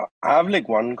 I have like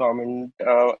one comment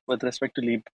with respect to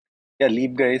Leap. Yeah,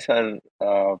 Leap guys are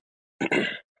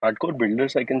hardcore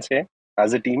builders, I can say,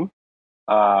 as a team.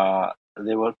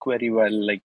 They work very well.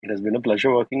 Like, it has been a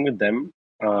pleasure working with them,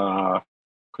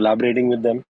 collaborating with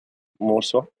them more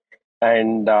so.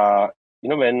 And,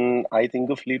 when I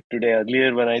think of Leap today,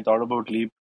 earlier when I thought about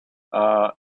Leap, uh,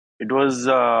 it was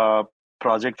a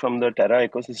project from the Terra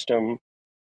ecosystem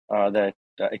that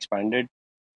expanded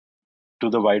to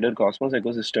the wider Cosmos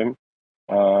ecosystem.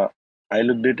 Uh, I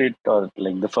looked at it,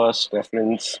 like the first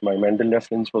reference, my mental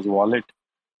reference was wallet.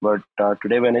 But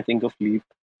today, when I think of Leap,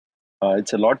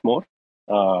 it's a lot more.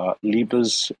 Leap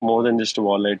is more than just a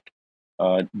wallet.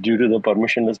 Due to the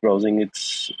permissionless browsing,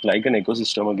 it's like an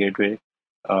ecosystem, a gateway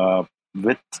uh,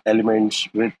 with elements,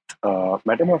 with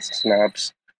MetaMask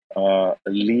snaps.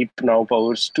 Leap now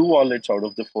powers two wallets out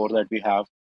of the four that we have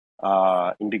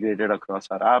integrated across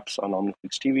our apps on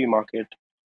OmniFlix TV market,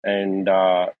 and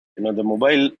the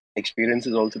mobile experience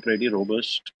is also pretty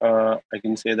robust. I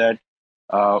can say that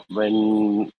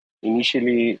when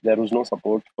initially there was no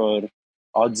support for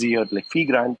Aussie or like fee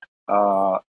grant,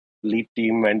 Leap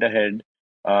team went ahead.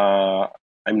 Uh,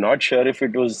 I'm not sure if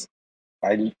it was.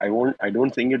 I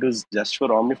don't think it was just for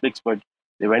OmniFlix, but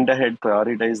they went ahead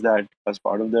prioritized that as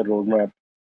part of their roadmap,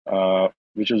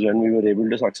 which was when we were able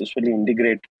to successfully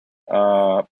integrate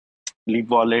uh, Leap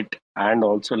Wallet and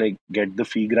also like get the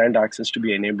fee grant access to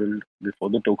be enabled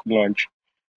before the token launch.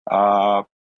 Uh,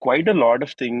 Quite a lot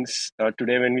of things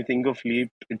today. When we think of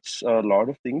Leap, it's a lot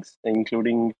of things,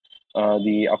 including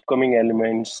the upcoming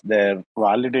elements, their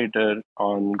validator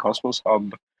on Cosmos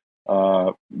Hub.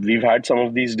 We've had some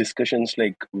of these discussions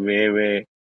like way,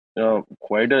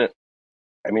 quite a.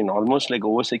 I mean, almost like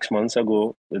over 6 months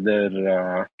ago with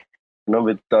their,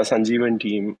 with the Sanjeevan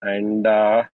team, and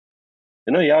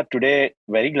yeah, today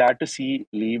very glad to see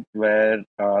Leap where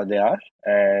they are,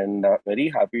 and very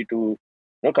happy to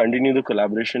continue the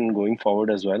collaboration going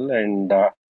forward as well, and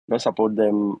support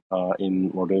them in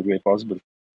whatever way possible.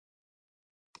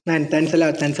 Man, thanks a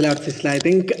lot, Sisla. I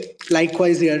think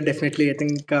likewise here, definitely. I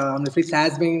think Netflix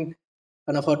has been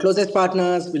one of our closest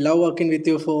partners. We love working with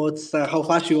you folks. How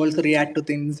fast you also react to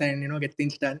things and get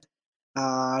things done.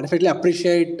 Definitely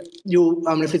appreciate you,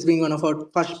 Netflix being one of our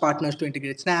first partners to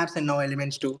integrate snaps and now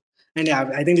elements too. And yeah,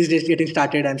 I think this is just getting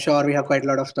started. I'm sure we have quite a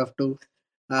lot of stuff to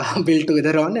build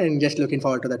together on, and just looking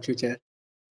forward to that future.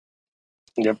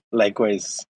 Yep,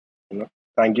 likewise.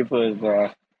 Thank you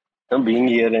for being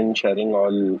here and sharing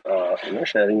all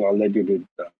that you did,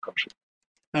 Kaushik.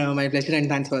 My pleasure, and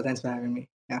thanks for having me.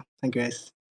 Yeah, thank you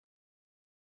guys.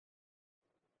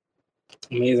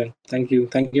 Amazing. Thank you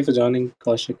for joining,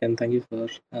 Kaushik, and thank you for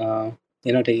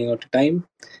taking out the time.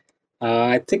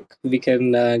 I think we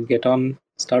can get on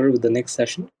started with the next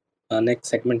session, next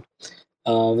segment,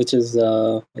 which is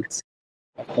it's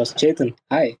of course Chetan.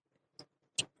 Hi.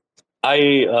 Hi,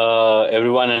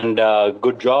 everyone, and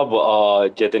good job,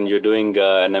 Chetan. You're doing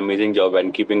an amazing job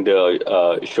and keeping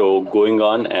the show going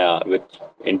on with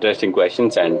interesting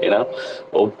questions and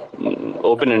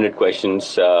open-ended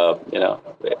questions.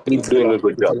 Thanks a Doing a lot.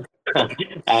 good Thanks a job. lot.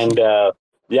 And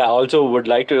yeah, also would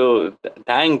like to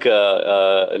thank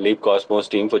Leap Cosmos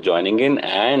team for joining in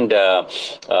and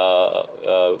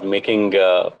making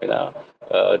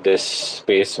this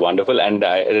space wonderful. And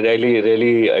I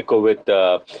really echo with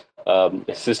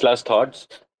Sisla's thoughts.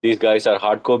 These guys are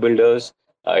hardcore builders.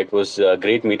 It was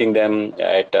great meeting them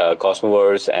at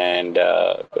Cosmoverse, and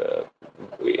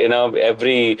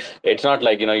every it's not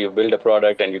like you build a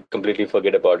product and you completely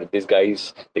forget about it. These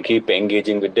guys, they keep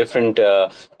engaging with different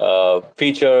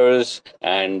features,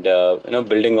 and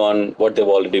building on what they've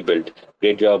already built.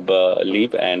 Great job,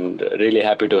 Leap, and really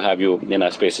happy to have you in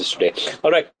our spaces today. All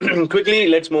right, quickly,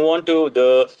 let's move on to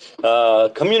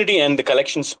the community and the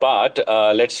collections part.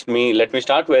 Let me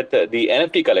start with the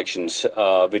NFT collections,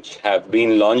 which have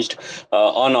been launched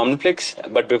on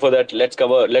OmniFlix. But before that,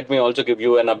 let me also give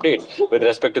you an update with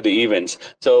respect to the events.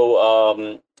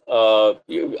 So.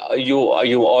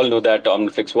 You all know that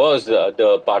OmniFlix was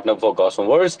the partner for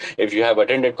Cosmoverse. If you have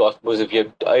attended Cosmos,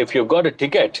 if you've got a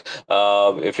ticket,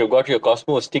 if you've got your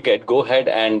Cosmos ticket, go ahead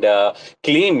and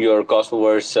claim your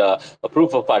Cosmoverse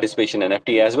proof of participation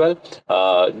NFT as well.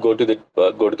 Go to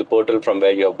the portal from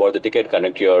where you have bought the ticket,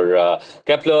 connect your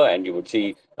Kepler, and you would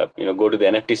see. Go to the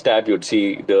NFTs tab. You'd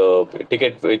see the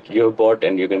ticket which you have bought,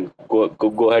 and you can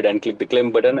go ahead and click the claim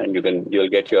button, and you'll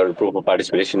get your proof of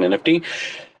participation NFT.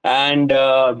 And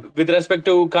with respect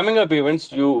to coming up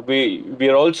events, we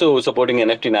are also supporting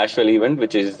NFT Nashville event,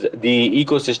 which is the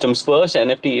ecosystem's first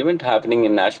NFT event happening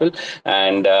in Nashville,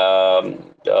 and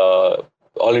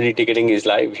already ticketing is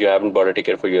live. If you haven't bought a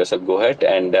ticket for yourself, go ahead.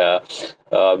 And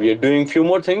we are doing few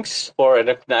more things for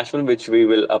NFT Nashville, which we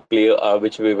will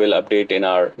update in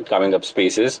our coming up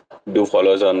spaces. Do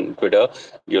follow us on Twitter.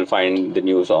 You'll find the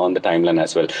news on the timeline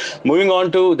as well. Moving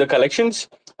on to the collections.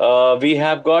 We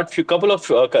have got few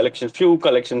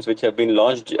collections which have been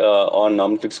launched on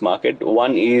OmniFlix Market.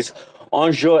 One is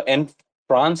Enjeu en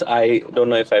France. I don't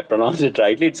know if I pronounced it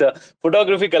rightly. It's a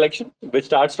photography collection which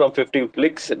starts from 50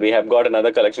 clicks. We have got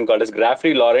another collection called as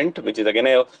Graffiti Laurent, which is again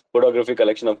a photography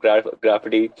collection of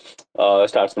graffiti.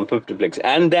 Starts from 50 clicks.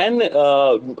 And then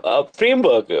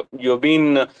Framework. You've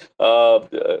been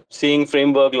seeing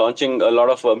Framework launching a lot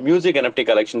of music NFT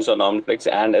collections on OmniFlix,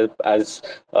 and as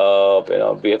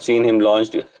we have seen him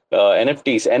launch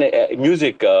NFTs and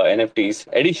music NFTs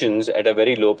editions at a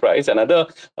very low price. Another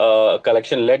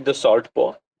collection, Let the Salt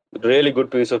Pour. Really good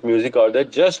piece of music out there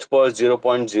just for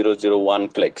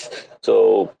 0.001 clicks.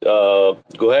 So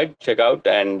go ahead, check out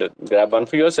and grab one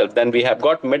for yourself. Then we have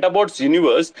got Metabots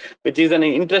Universe, which is an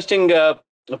interesting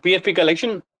PFP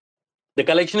collection. The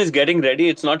collection is getting ready.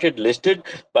 It's not yet listed,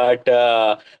 but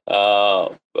the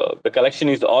collection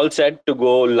is all set to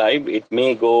go live. It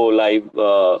may go live.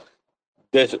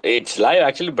 It's live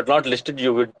actually, but not listed.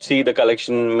 You would see the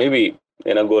collection maybe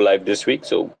go live this week.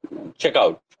 So check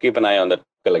out. Keep an eye on that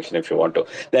collection if you want to.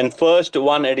 Then First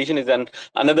One edition is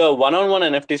another one-on-one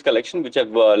NFTs collection which have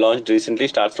launched recently.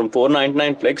 Starts from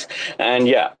 499 Flex, and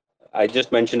yeah. I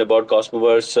just mentioned about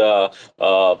Cosmoverse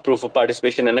proof of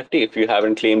participation NFT. If you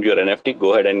haven't claimed your NFT,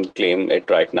 go ahead and claim it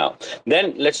right now.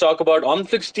 Then let's talk about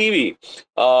OmniFlix TV.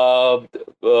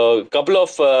 Couple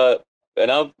of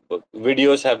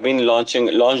videos have been launched on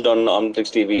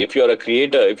OmniFlix TV. If you're a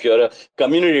creator, if you're a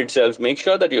community itself, make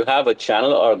sure that you have a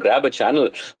channel or grab a channel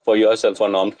for yourself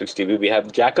on OmniFlix TV. We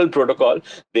have Jackal Protocol.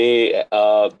 They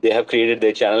have created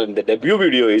their channel, and the debut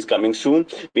video is coming soon.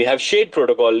 We have Shade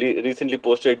Protocol recently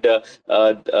posted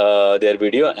their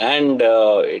video, and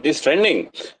it is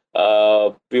trending.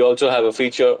 We also have a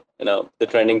feature, the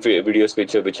trending videos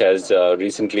feature, which has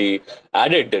recently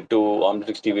added to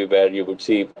OmniFlix TV, where you would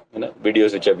see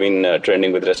videos which have been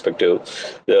trending with respect to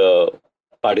the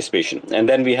participation. And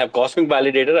then we have Cosmic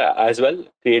Validator as well,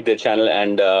 create their channel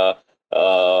and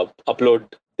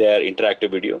upload their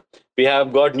interactive video. We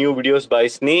have got new videos by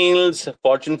Snails,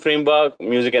 Fortune Framework,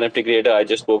 music NFT creator I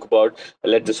just spoke about.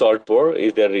 Let the Salt Pour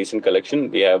is their recent collection.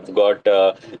 We have got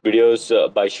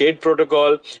videos by Shade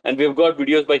Protocol, and we've got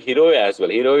videos by Hiroyo as well.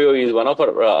 Hiroyo is one of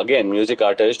our, again, music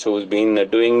artists who's been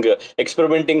doing,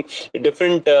 experimenting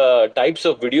different types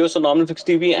of videos on OmniFlix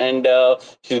TV, and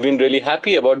she's been really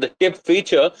happy about the tip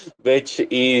feature, which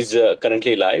is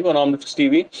currently live on OmniFlix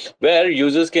TV, where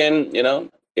users can,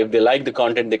 if they like the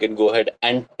content, they can go ahead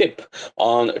and tip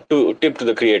to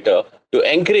the creator, to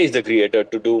encourage the creator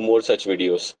to do more such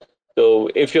videos. So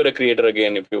if you're a creator,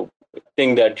 again, if you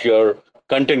think that your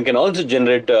content can also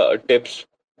generate tips,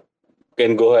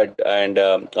 can go ahead and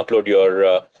upload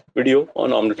your video on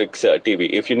OmniFlix TV.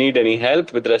 If you need any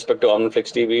help with respect to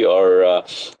OmniFlix TV, or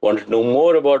want to know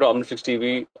more about OmniFlix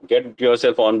TV, get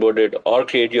yourself onboarded or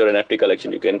create your NFT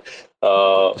collection, you can,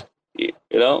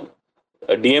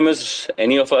 DM us,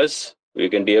 any of us. You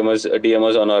can DM us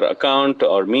on our account,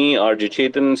 or me, RJ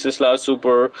Chetan, Sisla,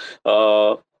 Super,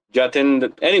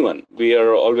 Jatin, anyone, we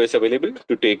are always available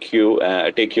to take you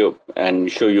and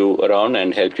show you around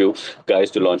and help you guys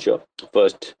to launch your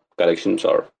first collections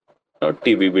or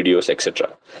TV videos, etc.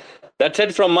 That's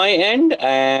it from my end,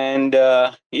 and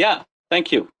yeah,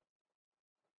 thank you.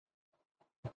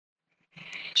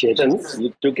 Chetan,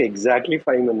 you took exactly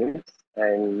 5 minutes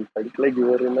and felt like you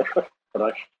were in a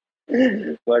rush.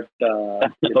 But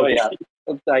Okay. yeah,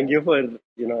 thank you for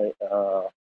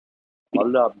all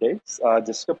the updates.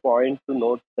 Just a point to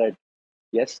note that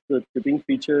yes, the tipping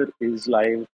feature is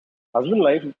live, has been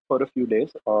live for a few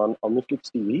days on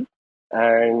OmniFlix TV.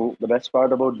 And the best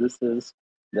part about this is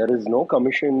there is no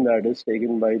commission that is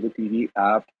taken by the TV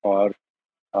app or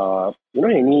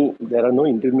there are no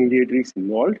intermediaries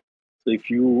involved. So if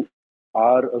you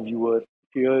are a viewer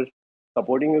here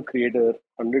supporting a creator,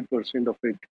 100% of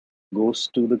it goes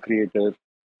to the creator,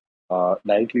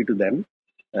 directly to them.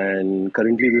 And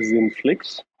currently this is in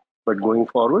Flix, but going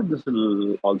forward this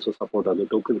will also support other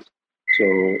tokens. So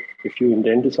if you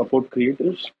intend to support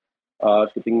creators,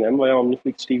 tipping them via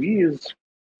OmniFlix TV is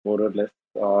more or less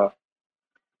a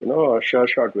sure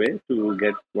shot way to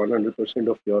get 100%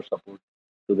 of your support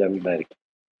to them directly.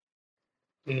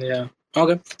 Yeah.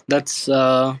 Okay. That's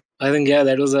I think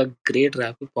that was a great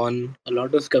wrap up on a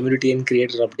lot of community and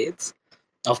creator updates.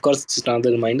 Of course, just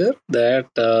another reminder that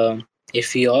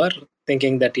if you are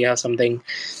thinking that you have something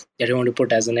that you want to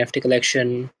put as an NFT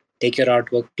collection, take your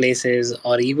artwork places,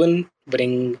 or even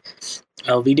bring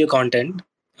video content,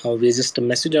 we're just a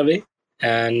message away,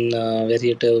 and we're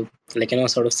here to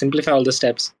sort of simplify all the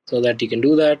steps so that you can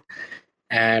do that.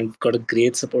 And we've got a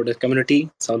great supportive community.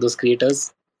 Some of those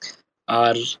creators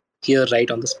are here right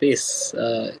on the space.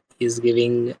 He's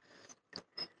giving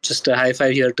just a high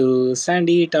five here to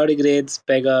Sandy, Tardigrades,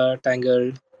 Pega,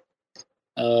 Tangled,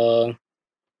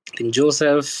 I think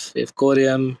Joseph,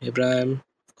 Evcorium, Ibrahim,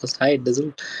 of course, hi,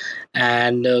 Dizzle,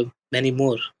 and many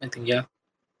more. I think, yeah.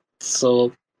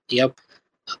 So, yep.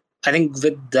 I think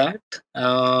with that,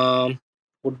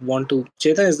 would want to.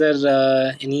 Cheta, is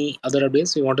there any other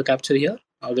updates we want to capture here?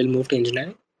 Or we'll move to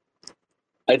engineering.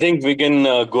 I think we can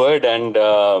go ahead and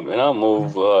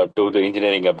move to the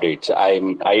engineering updates.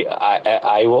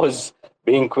 I was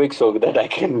being quick so that I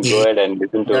can go ahead and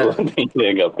listen to No, the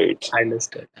engineering updates.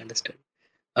 Understood.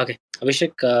 Okay,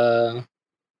 Abhishek,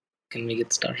 can we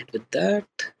get started with that?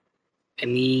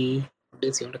 Any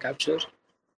updates you want to capture?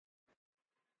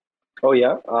 Oh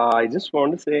yeah, I just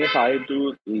want to say hi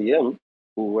to Liam,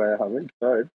 who I haven't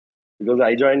heard because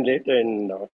I joined late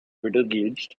and Twitter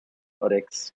glitched, or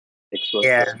X was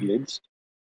Yeah. just glitched.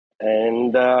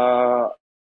 And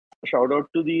shout out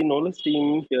to the Knowledge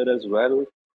team here as well.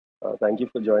 Thank you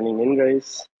for joining in,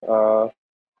 guys.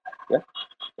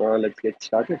 Let's get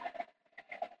started.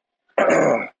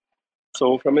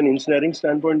 So, from an engineering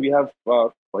standpoint, we have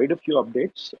quite a few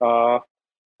updates.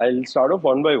 I'll start off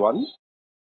one by one.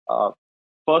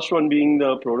 First one being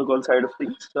the protocol side of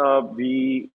things.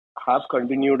 We have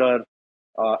continued our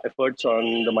efforts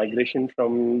on the migration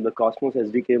from the Cosmos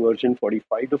SDK version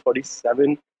 45 to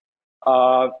 47.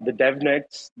 The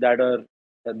devnets that are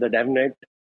the devnet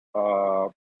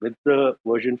with the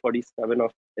version 47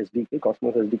 of SDK,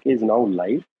 Cosmos SDK, is now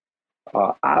live.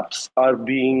 Apps are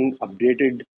being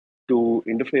updated to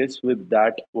interface with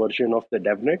that version of the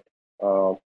devnet.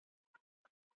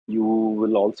 You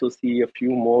will also see a few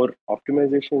more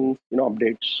optimizations,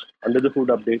 updates, under the hood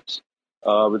updates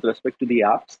with respect to the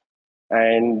apps.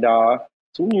 And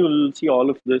soon you'll see all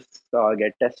of this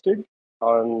get tested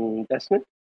on testnet,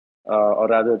 or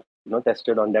rather,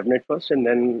 tested on DevNet first, and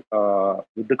then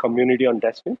with the community on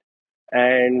testnet.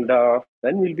 And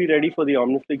then we'll be ready for the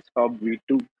OmniFlix Hub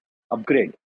V2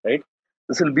 upgrade, right?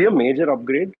 This will be a major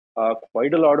upgrade,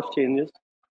 quite a lot of changes.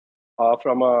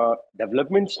 From a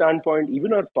development standpoint,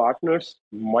 even our partners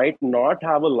might not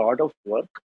have a lot of work.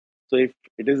 So if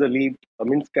it is a lead, a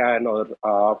scan, or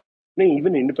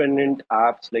even independent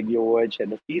apps like the OH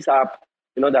and the Fees app,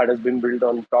 that has been built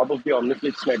on top of the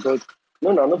OmniFlix network,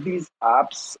 none of these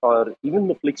apps, or even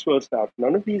the FlixFirst app,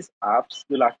 none of these apps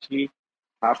will actually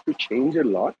have to change a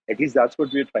lot. At least that's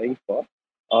what we're trying for,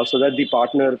 so that the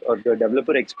partner or the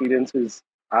developer experience is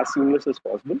as seamless as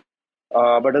possible.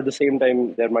 But at the same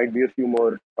time, there might be a few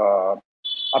more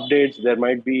updates. There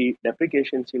might be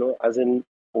deprecations, as in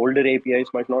older APIs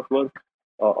might not work,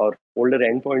 or older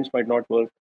endpoints might not work,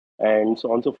 and so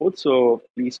on and so forth. So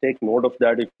please take note of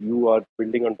that if you are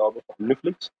building on top of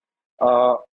OmniFlix.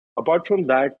 Apart from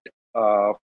that,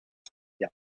 yeah,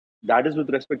 that is with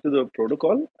respect to the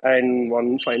protocol. And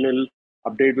one final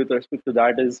update with respect to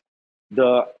that is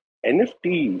the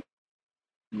NFT,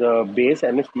 the base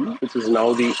NFT, which is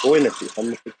now the ONFT,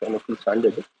 OmniFlix NFT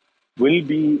standard. will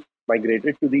be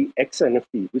migrated to the X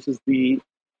NFT, which is the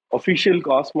official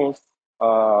Cosmos,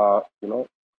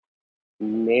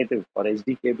 native or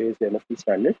SDK based NFT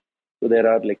standard. So there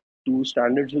are like two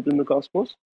standards within the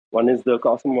Cosmos. One is the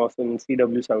Cosmos and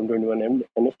CW721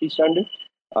 NFT standard,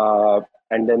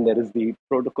 and then there is the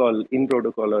protocol in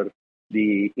protocol or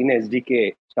the in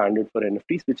SDK standard for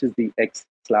NFTs, which is the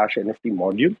X/NFT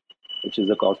module, which is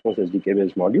a Cosmos SDK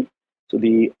based module. So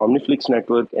the OmniFlix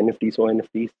network NFTs or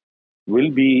NFTs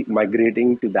will be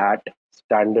migrating to that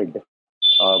standard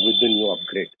with the new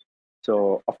upgrade.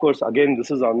 So, of course, again, this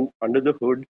is under the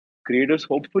hood. Creators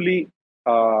hopefully,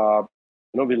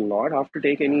 will not have to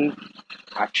take any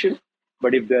action.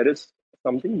 But if there is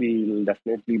something, we will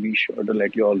definitely be sure to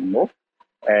let you all know,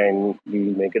 and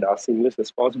we'll make it as seamless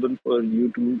as possible for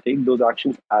you to take those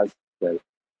actions as well.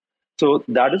 So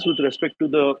that is with respect to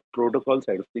the protocol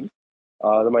side of things.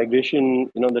 The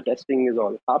migration, the testing is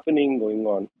all happening, going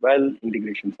on well.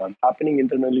 Integrations are happening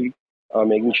internally,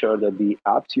 making sure that the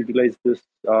apps utilize this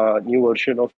new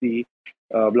version of the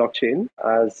blockchain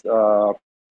as to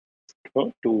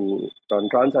run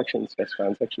transactions, test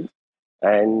transactions,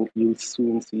 and you'll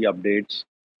soon see updates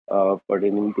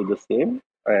pertaining to the same,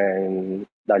 and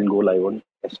that'll go live on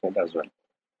testnet as well.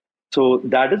 So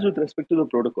that is with respect to the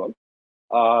protocol.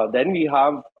 Then we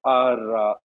have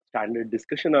our standard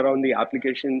discussion around the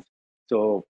applications.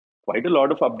 So quite a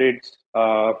lot of updates.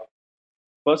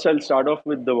 First, I'll start off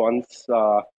with the ones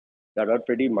that are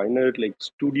pretty minor, like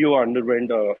Studio underwent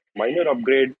a minor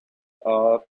upgrade.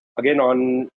 Again,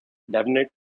 on DevNet,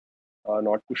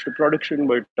 not pushed to production,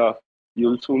 but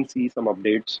you'll soon see some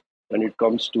updates when it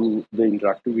comes to the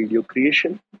interactive video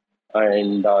creation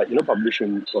and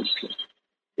publishing workflow.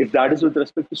 If that is with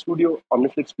respect to Studio,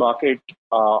 OmniFlix Market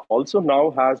also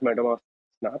now has MetaMask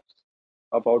snaps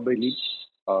powered by Leap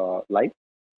live,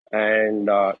 and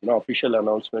official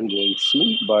announcement going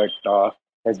soon, but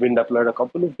has been deployed a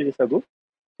couple of days ago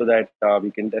so that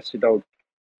we can test it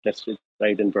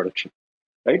right in production,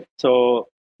 right? So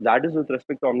that is with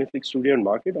respect to OmniFlix Studio and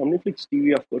Market. OmniFlix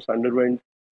TV, of course, underwent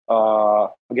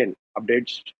again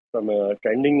updates from a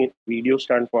trending video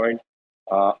standpoint.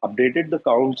 Updated the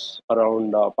counts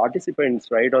around participants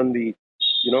right on the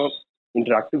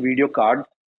interactive video card.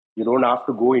 You don't have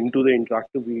to go into the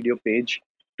interactive video page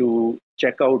to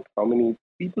check out how many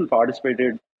people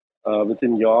participated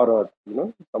within your or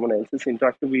someone else's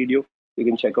interactive video. You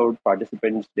can check out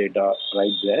participants data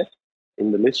right there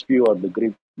in the list view or the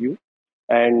grid view,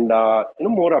 and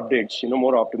more updates,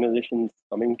 more optimizations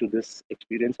coming to this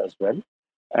experience as well.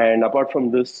 And apart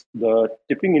from this, the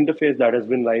tipping interface that has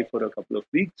been live for a couple of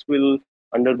weeks will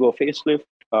undergo a facelift.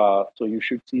 So you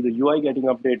should see the UI getting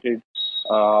updated.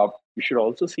 You should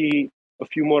also see a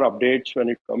few more updates when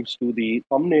it comes to the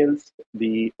thumbnails,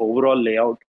 the overall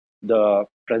layout, the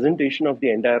presentation of the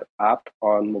entire app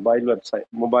on mobile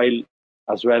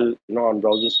as well, on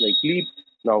browsers like Leap.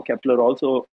 Now, Kepler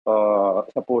also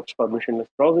supports permissionless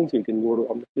browsing, so you can go to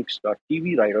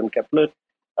omniflix.tv right on Kepler,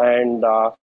 and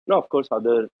of course,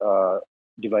 other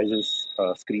devices,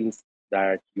 screens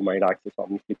that you might access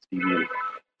OmniFlix TV.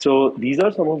 So these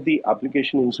are some of the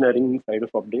application engineering side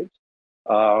of updates.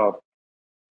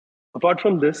 Apart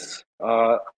from this,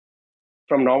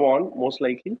 from now on, most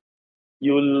likely,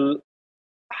 you'll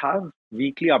have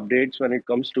weekly updates when it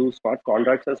comes to smart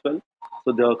contracts as well.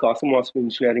 So the Cosmos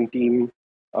engineering team,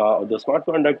 the smart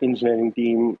contract engineering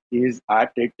team is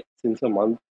at it since a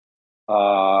month,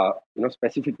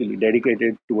 specifically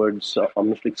dedicated towards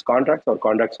OmniFlix contracts or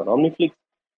contracts on OmniFlix.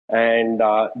 And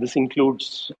this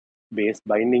includes base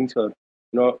bindings, or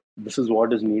this is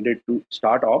what is needed to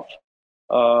start off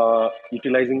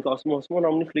utilizing Cosmos on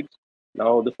OmniFlix.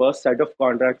 Now, the first set of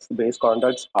contracts, the base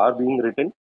contracts, are being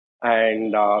written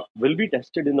and will be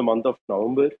tested in the month of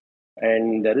November.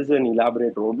 And there is an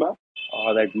elaborate roadmap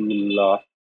that we will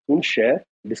soon share,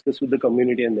 discuss with the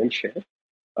community, and then share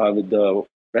with the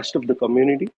rest of the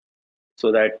community,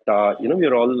 so that we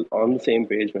are all on the same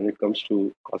page when it comes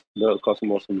to the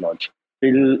Cosmosum launch.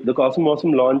 The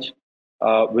Cosmosum launch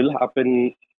will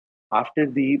happen after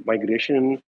the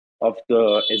migration of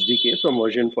the SDK from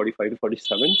version 45 to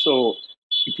 47. So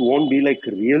it won't be like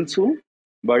real soon,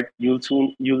 but you'll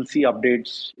see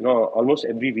updates, almost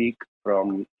every week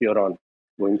from here on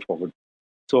going forward.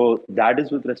 So that is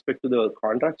with respect to the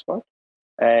contracts part.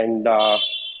 And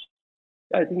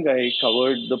I think I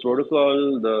covered the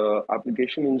protocol, the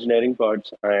application engineering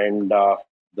parts, and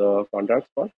the contracts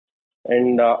part.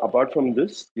 And apart from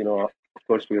this, of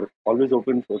course, we're always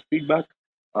open for feedback.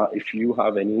 If you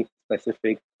have any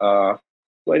specific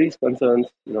queries, concerns,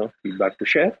 feedback to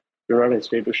share, do not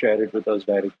hesitate to share it with us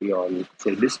directly on,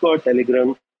 say, Discord,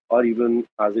 Telegram, or even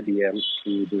as a DM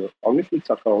to the OmniFlix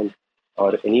account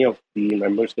or any of the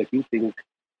members that you think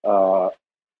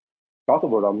talk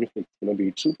about OmniFlix, be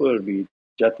it Super, be it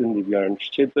Jatin, Divyansh,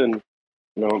 Chetan,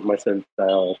 myself,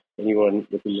 or anyone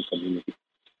within the community.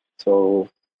 So,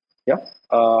 yeah,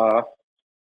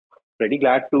 pretty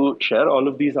glad to share all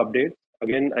of these updates.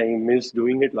 Again, I missed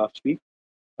doing it last week,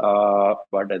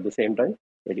 but at the same time,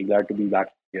 pretty glad to be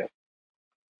back here.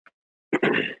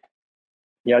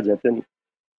 Yeah, Jatin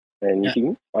and Yeah,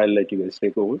 team, I'll let you guys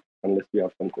take over unless you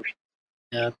have some questions.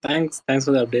 yeah. Thanks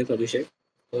for the update, Abhishek.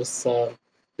 It was a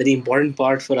very important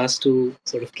part for us to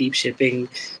sort of keep shipping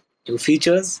new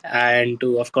features and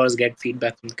to, of course, get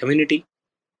feedback from the community.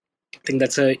 I think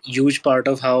that's a huge part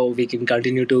of how we can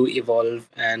continue to evolve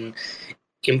and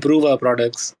improve our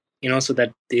products, so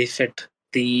that they fit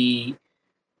the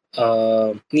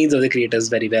needs of the creators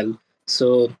very well.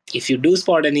 So if you do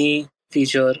spot any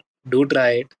feature, do try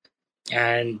it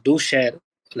and do share,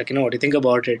 what you think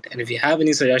about it. And if you have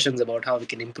any suggestions about how we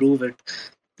can improve it,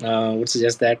 would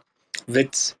suggest that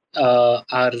with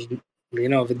our,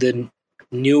 with the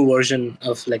new version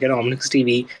of Omnix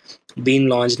TV being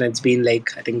launched, and it's been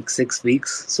like I think 6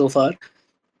 weeks so far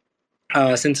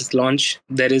since its launch.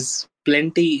 There is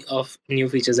plenty of new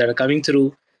features that are coming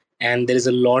through, and there is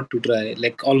a lot to try.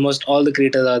 Like almost all the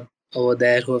creators are over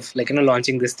there who have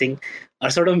launching this thing are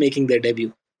sort of making their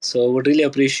debut. So would really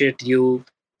appreciate you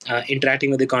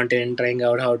interacting with the content, trying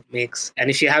out how it makes. And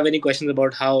if you have any questions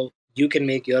about how you can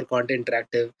make your content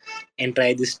interactive and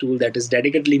try this tool that is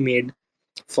dedicatedly made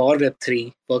for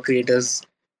Web3 for creators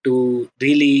to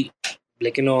really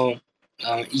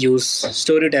use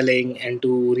storytelling and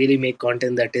to really make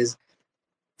content that is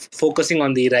focusing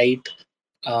on the right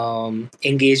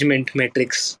engagement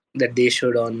metrics that they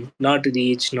should on, not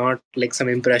reach, not like some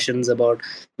impressions about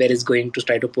where it's going to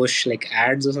try to push like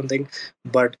ads or something,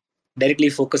 but directly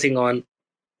focusing on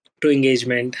true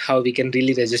engagement, how we can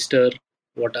really register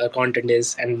what our content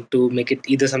is and to make it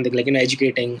either something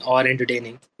educating or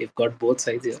entertaining. We've got both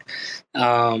sides here.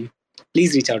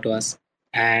 Please reach out to us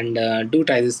and do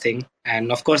try this thing.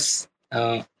 And of course,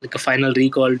 like a final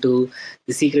recall to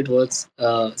the secret words,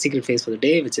 secret phrase for the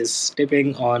day, which is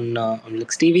tipping on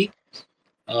Lux TV.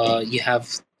 You have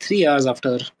 3 hours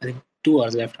after, I think 2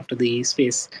 hours left after the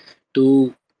space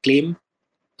to claim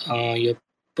your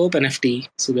Pope NFT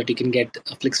so that you can get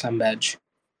a FlixFam badge.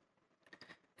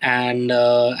 And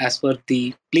as for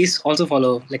the, please also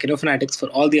follow Fanatics for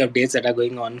all the updates that are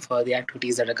going on for the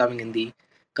activities that are coming in the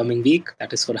coming week.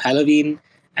 That is for Halloween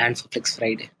and for Flix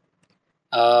Friday.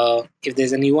 If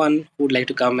there's anyone who would like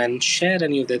to come and share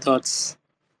any of their thoughts,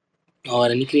 or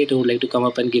any creator who would like to come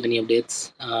up and give any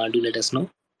updates, do let us know.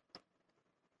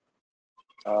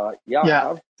 Yeah, I Yeah.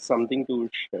 have something to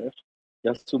share.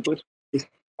 Yes, super.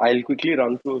 I'll quickly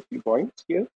run through a few points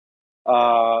here.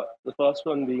 The first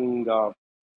one being,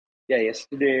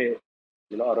 yesterday,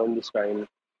 around this time,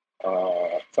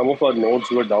 some of our nodes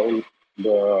were down.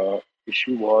 The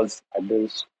issue was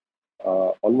addressed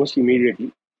almost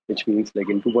immediately, which means like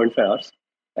in 2.5 hours.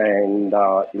 And,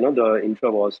 the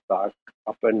infra was back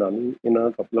up and running in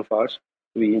a couple of hours.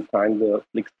 We thank the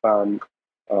FlixFam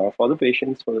for the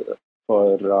patience,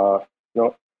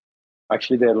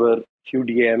 actually, there were few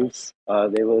DMs.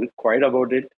 They were quiet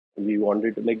about it. We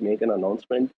wanted to make an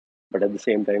announcement, but at the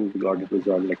same time, we got it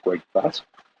resolved quite fast.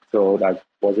 So that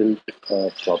wasn't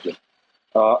a problem.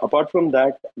 Apart from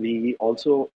that, we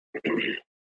also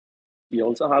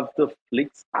have the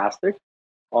Flix asset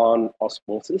on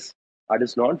Osmosis that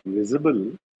is not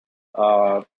visible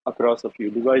across a few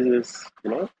devices.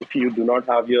 If you do not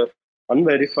have your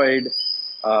unverified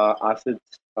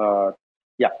assets,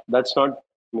 that's not.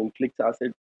 I mean, Flix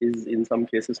asset is in some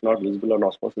cases not visible on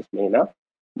Osmosis main app.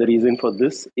 The reason for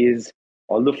this is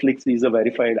although Flix is a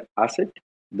verified asset,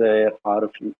 there are a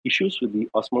few issues with the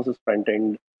Osmosis front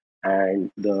end, and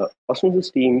the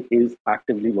Osmosis team is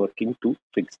actively working to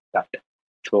fix that.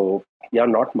 So,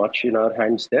 not much in our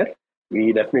hands there.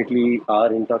 We definitely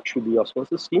are in touch with the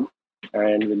Osmosis team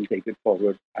and we'll take it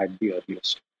forward at the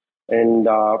earliest. And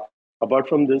apart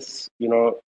from this,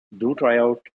 do try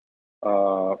out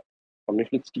uh,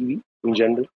 OmniFlix TV in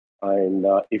general. And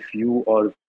if you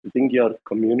or you think your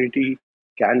community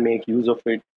can make use of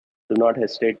it, do not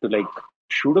hesitate to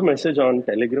shoot a message on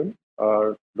Telegram.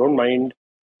 Don't mind.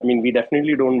 I mean, we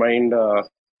definitely don't mind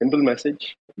simple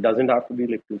message. It doesn't have to be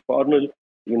too formal.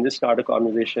 You can just start a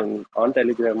conversation on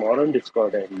Telegram or on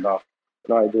Discord, and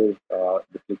either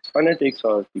the Flix fanatics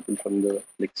or people from the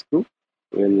Flix group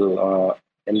will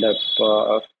end up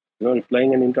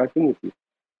replying and interacting with you.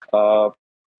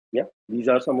 These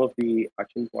are some of the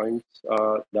action points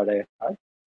that I had.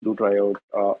 Do try out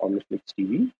OmniFlix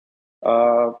TV.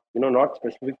 not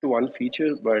specific to one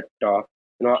feature, but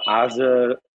as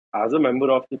a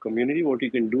member of the community, what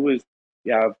you can do is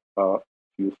you have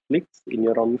few flicks in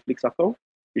your OmniFlix account.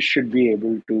 You should be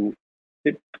able to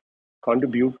tip,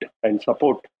 contribute, and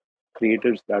support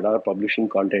creators that are publishing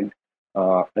content.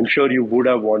 I'm sure you would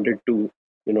have wanted to,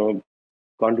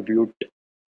 contribute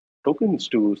tokens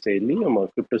to say Liam or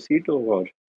CryptoCito or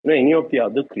any of the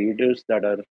other creators that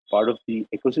are part of the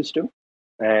ecosystem.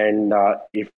 And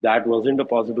if that wasn't a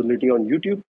possibility on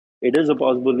YouTube, it is a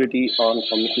possibility on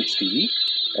OmniFlix TV.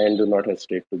 And do not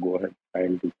hesitate to go ahead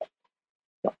and do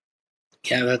that.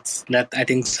 Yeah, that I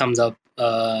think sums up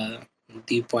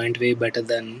the point way better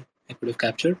than I could have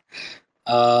captured.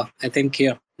 I think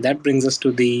that brings us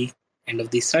to the end of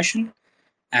the session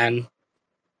and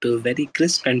to very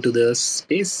crisp and to the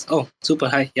space. Oh, super.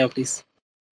 Hi. Yeah, please.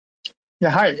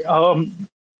 Yeah, hi.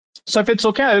 So if it's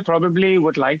okay, I probably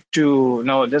would like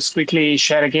to just quickly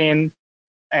share again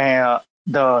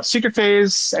the secret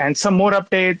phase and some more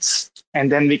updates,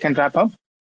 and then we can wrap up.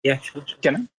 Yeah, sure.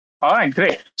 Can I? All right,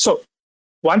 great. So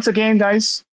once again,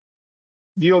 guys,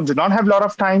 you do not have a lot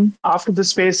of time. After the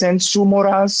space ends, 2 more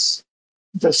hours.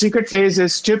 The secret phase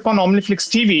is tip on OmniFlix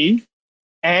TV.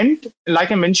 And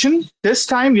like I mentioned, this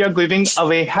time we are giving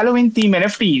away Halloween theme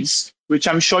NFTs, which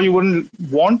I'm sure you wouldn't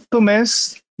want to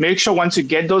miss. Make sure once you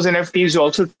get those NFTs, you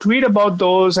also tweet about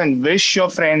those and wish your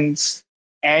friends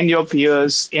and your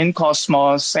peers in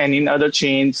Cosmos and in other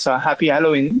chains happy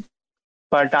Halloween.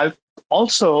 But I'll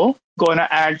also going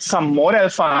to add some more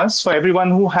alphas for everyone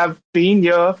who have been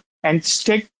here and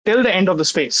stick till the end of the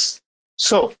space.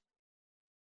 So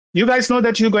you guys know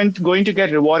that you're going to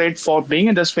get rewarded for being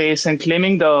in the space and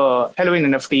claiming the Halloween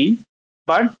NFT,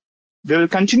 but we will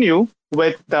continue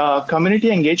with the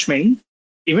community engagement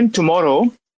even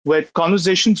tomorrow with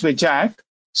conversations with Jack.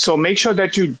 So make sure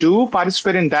that you do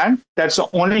participate in that. That's the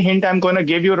only hint I'm going to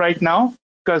give you right now,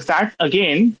 because that,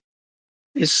 again,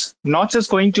 is not just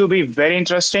going to be very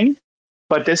interesting,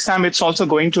 but this time it's also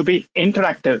going to be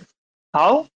interactive.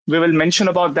 How? We will mention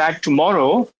about that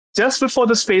tomorrow, just before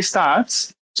the space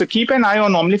starts. So keep an eye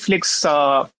on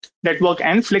OmniFlix Network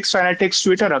and Flix Fanatics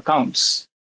Twitter accounts.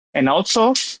 And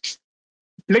also,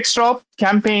 FlixDrop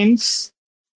campaigns,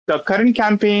 the current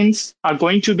campaigns are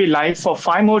going to be live for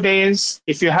 5 more days.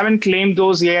 If you haven't claimed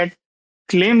those yet,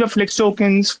 claim your Flix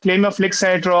tokens, claim your Flix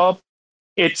airdrop.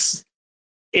 It's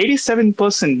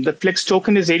 87%. The Flix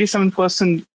token is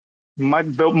 87%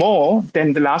 more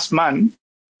than the last month,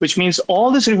 which means all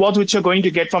these rewards which you're going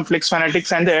to get from Flix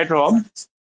Fanatics and the airdrop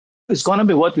is going to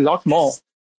be worth a lot more.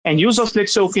 And use those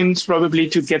Flix tokens probably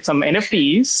to get some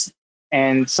NFTs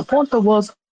and support the work.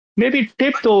 Maybe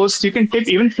tip those. You can tip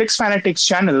even Flix Fanatics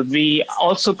channel. We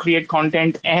also create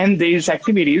content and these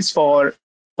activities for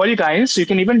you guys. You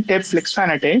can even tip Flix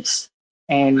Fanatics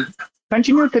and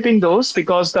continue tipping those,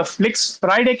 because the Flix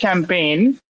Friday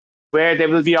campaign, where there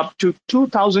will be up to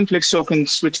 2,000 Flix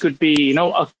tokens, which could be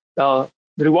a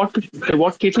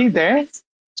reward kitty there.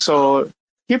 So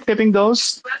keep tipping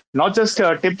those, not just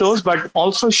tip those, but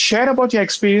also share about your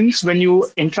experience when you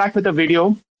interact with the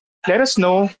video. Let us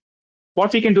know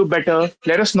what we can do better.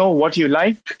 Let us know what you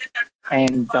like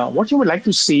and what you would like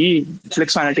to see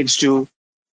Flix Fanatics do.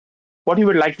 What you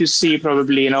would like to see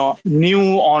probably, new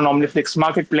on OmniFlix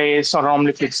Marketplace or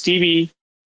OmniFlix TV.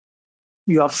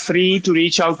 You are free to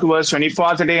reach out to us 24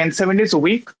 hours a day and 7 days a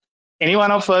week. Any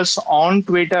one of us on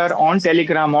Twitter, on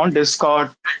Telegram, on Discord,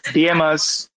 DM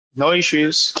us. No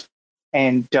issues.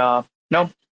 And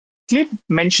keep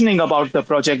mentioning about the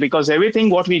project, because everything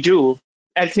what we do,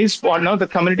 at least what the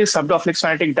community sub of Flix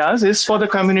Fanatic does, is for the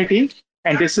community.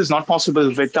 And this is not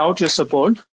possible without your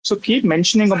support. So keep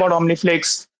mentioning about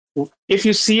OmniFlix. If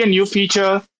you see a new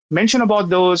feature, mention about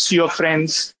those to your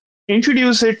friends.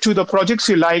 Introduce it to the projects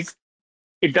you like.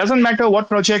 It doesn't matter what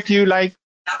project you like.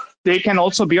 They can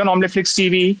also be on OmniFlix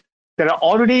TV. There are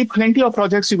already plenty of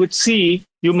projects you would see.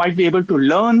 You might be able to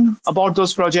learn about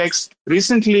those projects.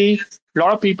 Recently, a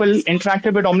lot of people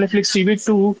interacted with OmniFlix TV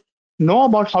to know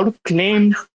about how to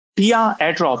claim TIA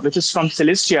airdrop, which is from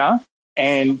Celestia.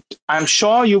 And I'm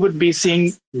sure you would be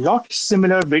seeing lot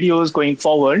similar videos going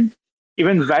forward.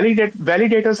 Even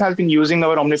validators have been using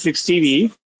our OmniFlix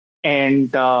TV.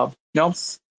 And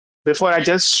before I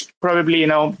just probably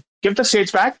give the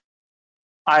stage back,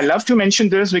 I love to mention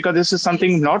this because this is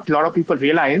something not a lot of people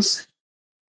realize.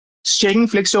 Staking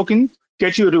Flix token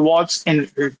get you rewards in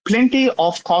plenty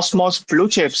of Cosmos blue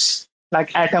chips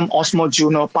like Atom, Osmo,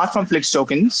 Juno, apart from Flix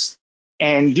tokens.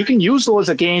 And you can use those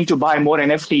again to buy more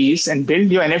NFTs and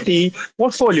build your NFT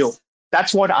portfolio.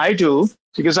 That's what I do,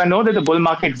 because I know that the bull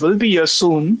market will be here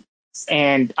soon.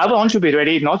 And I want to be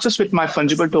ready, not just with my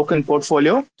fungible token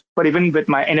portfolio, but even with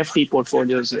my NFT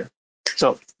portfolios there.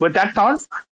 So with that thought,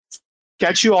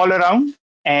 catch you all around.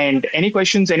 And any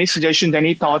questions, any suggestions,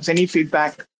 any thoughts, any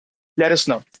feedback, let us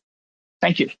know.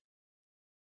 Thank you.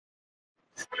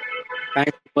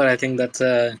 Thanks, for I think that's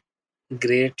a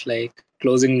great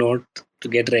closing note to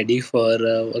get ready for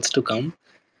what's to come.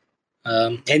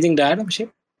 Anything to add,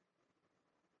 Abhishek?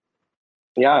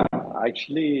 Yeah,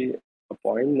 actually, a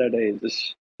point that I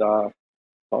just thought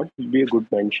would be a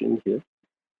good mention here.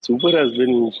 Super has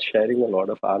been sharing a lot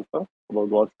of alpha about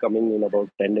what's coming in about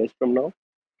 10 days from now.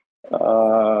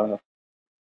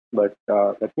 But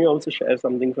let me also share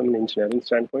something from an engineering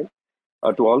standpoint.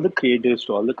 To all the creators,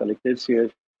 to all the collectives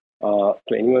here, to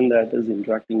anyone that is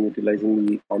interacting, utilizing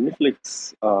the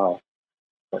OmniFlix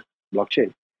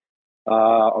blockchain,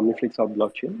 OmniFlix Hub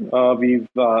blockchain, we've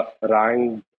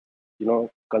ranked,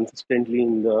 consistently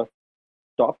in the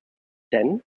top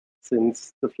 10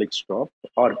 since the Flix drop,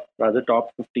 or rather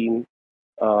top 15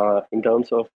 in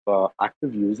terms of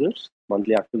active users,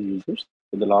 monthly active users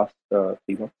for the last 3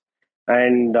 months.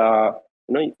 And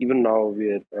even now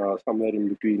we're somewhere in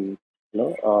between,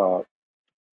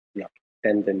 yeah,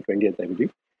 10th and 20th, I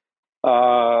believe,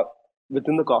 uh,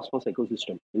 within the Cosmos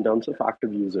ecosystem in terms of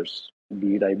active users,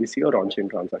 be it IBC or on-chain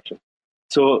transaction.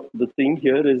 So the thing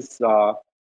here is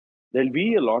there'll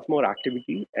be a lot more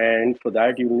activity, and for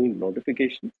that you need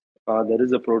notifications. There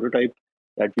is a prototype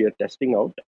that we are testing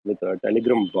out with a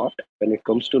Telegram bot. When it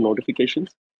comes to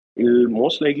notifications, we'll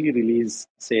most likely release,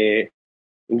 say,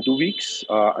 in 2 weeks.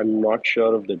 I'm not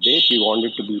sure of the date. We want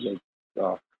it to be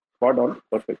spot on,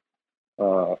 perfect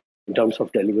uh, in terms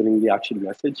of delivering the actual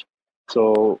message.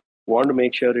 So, want to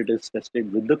make sure it is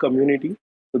tested with the community.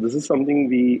 So, this is something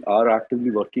we are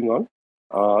actively working on.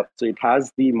 So, it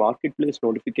has the marketplace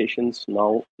notifications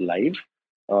now live.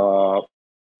 Uh,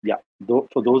 yeah,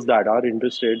 for those that are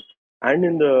interested, and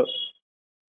in the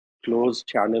closed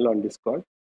channel on Discord,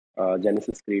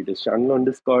 Genesis Creators channel on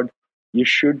Discord, you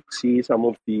should see some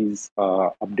of these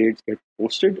updates get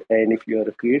posted. And if you are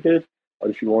a creator, or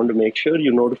if you want to make sure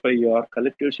you notify your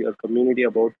collectors, your community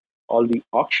about all the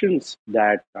auctions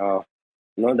that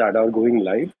that are going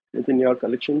live within your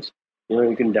collections,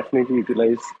 you can definitely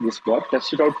utilize this bot.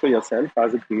 Test it out for yourself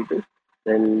as a creator,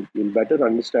 then you'll better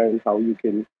understand how you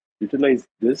can utilize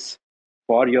this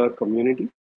for your community.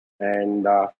 And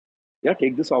yeah,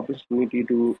 take this opportunity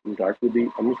to interact with the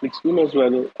OmniFlix team as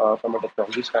well from a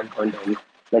technology standpoint, and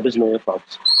let us know your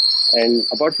thoughts. And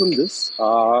apart from this,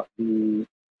 the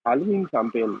Halloween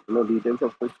campaign, details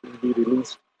of which will be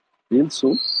released real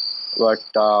soon. But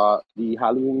the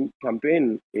Halloween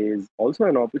campaign is also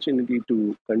an opportunity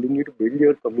to continue to build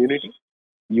your community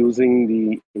using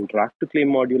the interact to claim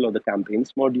module or the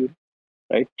campaigns module,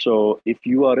 right? So if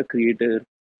you are a creator,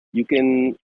 you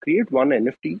can create one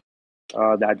NFT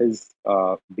that is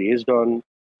based on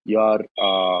your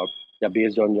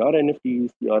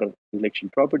NFTs, your intellectual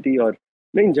property, or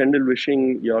in general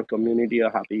wishing your community a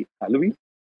happy Halloween,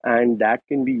 and that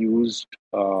can be used.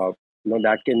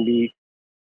 That can be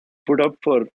put up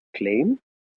for claim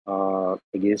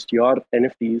against your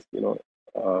NFTs.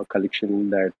 Collection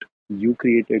that you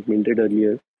created, minted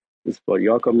earlier, is for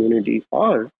your community,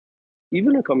 or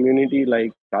even a community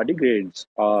like tardigrades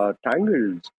or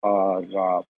tangles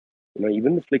or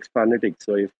even the Flix fanatics.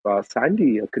 So if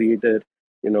Sandy, a creator,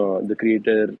 the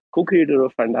creator, co-creator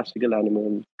of Fantastical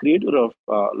Animals, creator of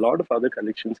a lot of other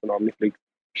collections on OmniFlix,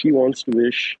 she wants to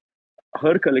wish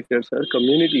her collectors, her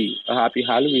community a happy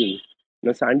Halloween.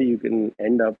 Sandy, you can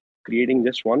end up creating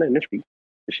just one NFT,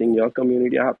 wishing your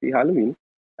community a happy Halloween,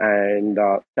 and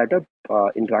set up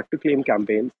interactive claim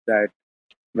campaigns that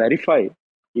verify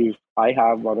if I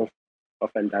have one of a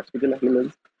fantastical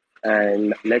animals,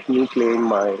 and let me claim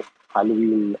my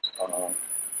Halloween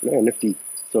NFT.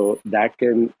 So that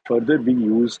can further be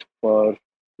used for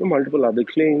multiple other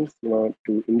claims,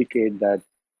 to indicate that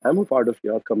I'm a part of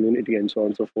your community and so on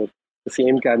and so forth. The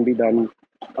same can be done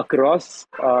across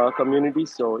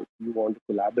communities. So if you want to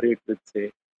collaborate with,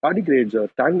 say, tardigrades or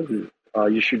Tangle,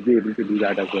 you should be able to do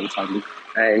that as well, Sandy.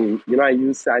 And I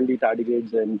use Sandy,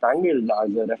 tardigrades, and Tangled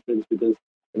as a reference because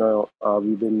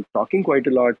we've been talking quite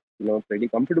a lot. Pretty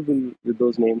comfortable with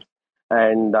those names,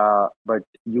 and but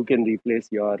you can replace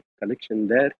your collection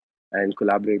there and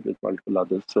collaborate with multiple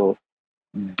others. So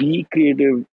be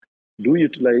creative, do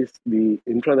utilize the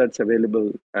infra that's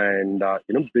available, and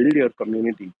build your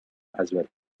community as well.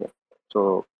 Yeah.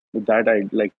 So with that,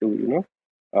 I'd like to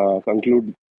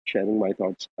conclude sharing my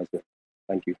thoughts as well.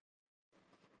 Thank you.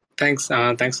 Thanks for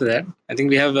that. I think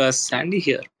we have Sandy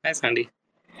here. Hi, Sandy.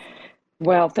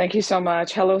 Well, thank you so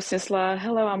much. Hello, Sisla.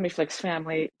 Hello, OmniFlix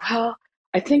family. Well,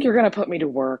 I think you're going to put me to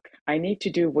work. I need to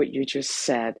do what you just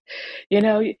said. You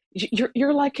know,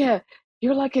 you're like a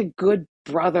good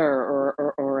brother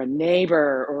or a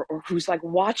neighbor or who's like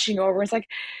watching over. It's like,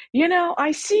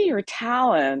 I see your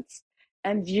talents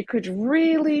and you could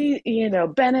really,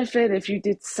 benefit if you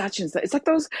did such and such. It's like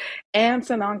those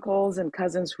aunts and uncles and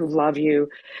cousins who love you.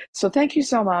 So thank you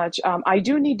so much. I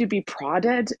do need to be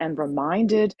prodded and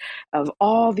reminded of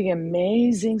all the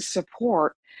amazing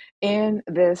support in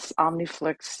this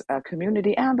OmniFlix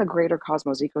community and the greater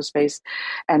Cosmos ecospace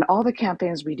and all the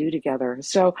campaigns we do together.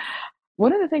 So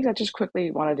one of the things I just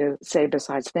quickly wanted to say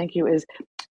besides thank you is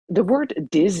the word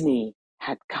Disney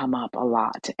had come up a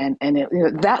lot and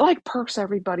that like perks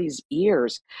everybody's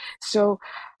ears. So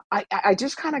I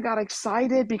just kind of got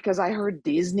excited because I heard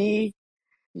Disney,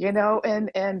 and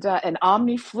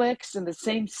OmniFlix in the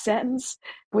same sentence.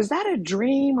 Was that a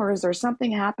dream, or is there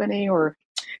something happening, or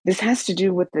this has to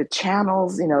do with the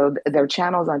channels, their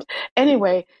channels on.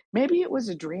 Anyway, maybe it was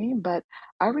a dream, but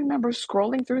I remember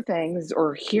scrolling through things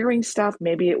or hearing stuff.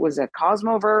 Maybe it was at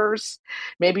Cosmoverse.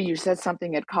 Maybe you said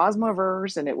something at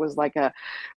Cosmoverse, and it was like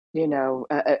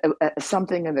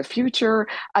something in the future.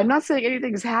 I'm not saying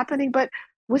anything's happening, but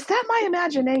was that my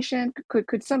imagination?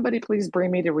 Could somebody please bring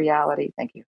me to reality?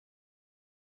 Thank you.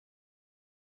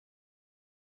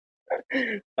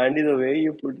 Andy, the way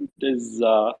you put it is,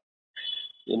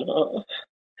 you know,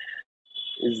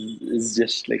 is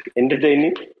just like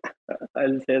entertaining.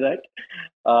 I'll say that.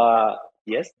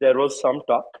 Yes, there was some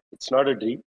talk. It's not a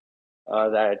dream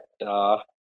that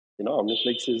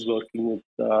OmniFlix is working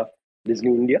with Disney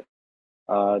India,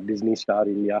 Disney Star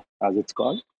India, as it's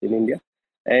called in India,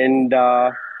 and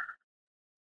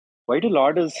quite a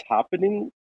lot is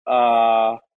happening.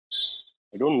 I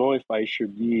don't know if I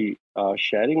should be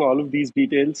sharing all of these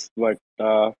details, but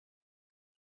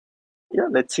yeah,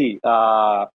 let's see.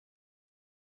 Yeah,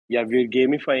 we're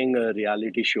gamifying a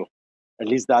reality show. At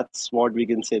least that's what we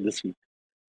can say this week.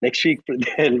 Next week,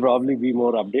 there'll probably be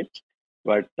more updates.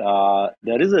 But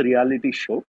there is a reality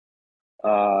show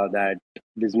that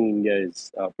Disney India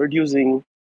is producing,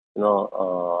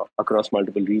 across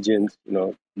multiple regions.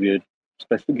 We're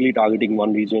specifically targeting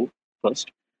one region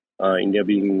first, India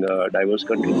being a diverse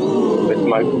country. With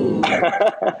my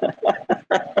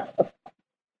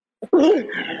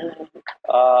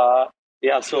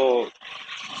so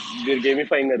we're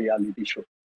gamifying a reality show.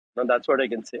 Now that's what I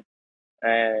can say.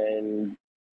 And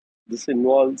this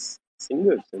involves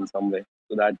singers in some way.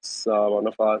 So that's one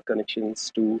of our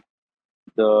connections to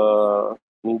the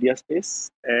media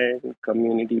space and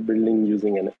community building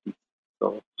using NFT.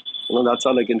 So, that's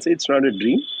all I can say. It's not a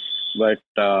dream, but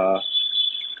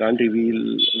can't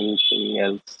reveal anything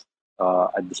else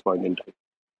at this point in time.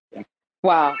 Yeah.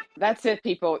 Wow, that's it,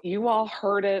 people. You all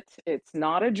heard it. It's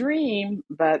not a dream,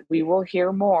 but we will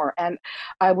hear more. And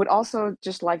I would also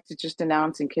just like to just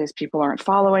announce, in case people aren't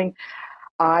following,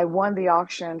 I won the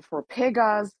auction for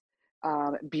Pega's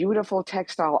beautiful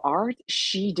textile art.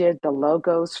 She did the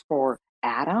logos for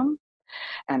Atom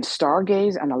and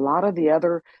Stargaze and a lot of the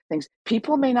other things.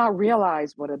 People may not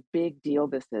realize what a big deal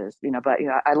this is, but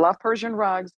I love Persian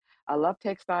rugs. I love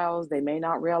textiles. They may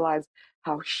not realize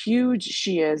how huge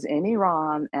she is in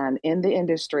Iran and in the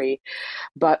industry.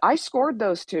 But I scored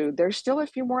those two. There's still a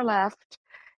few more left.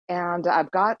 And I've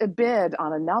got a bid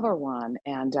on another one.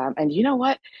 And you know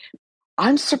what?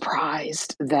 I'm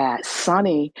surprised that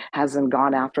Sonny hasn't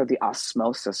gone after the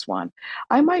osmosis one.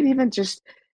 I might even just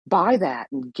buy that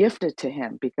and gift it to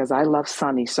him because I love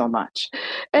Sonny so much.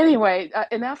 Anyway,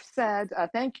 enough said.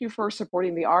 Thank you for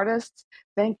supporting the artists.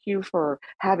 Thank you for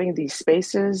having these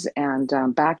spaces. And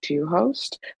back to you,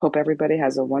 host. Hope everybody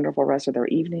has a wonderful rest of their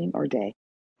evening or day.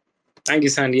 Thank you,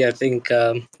 Sandy. I think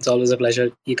it's always a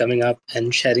pleasure you coming up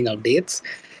and sharing updates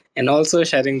and also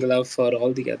sharing the love for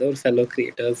all the other fellow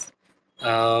creators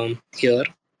here.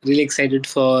 Really excited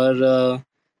for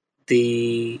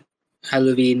the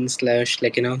Halloween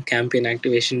 / campaign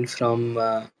activation from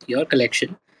your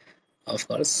collection, of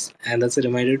course. And that's a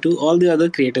reminder to all the other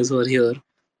creators who are here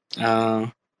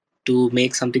to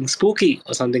make something spooky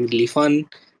or something really fun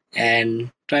and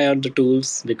try out the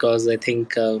tools, because I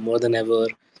think more than ever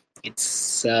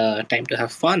it's time to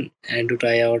have fun and to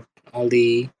try out all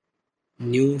the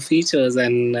new features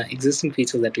and existing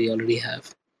features that we already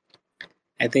have.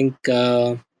 I think,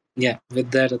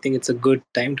 with that, I think it's a good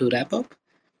time to wrap up.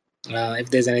 If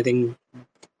there's anything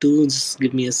to, just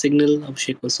give me a signal.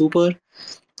 Abhishek was super.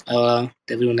 To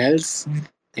everyone else,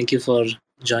 thank you for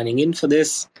joining in for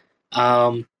this.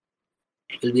 We'll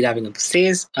be wrapping up the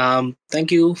stage.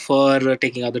 Thank you for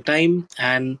taking out the time,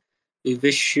 and we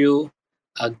wish you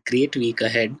a great week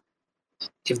ahead.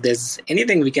 If there's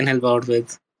anything we can help out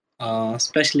with,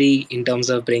 especially in terms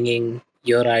of bringing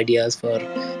your ideas for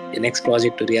the next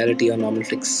project to reality on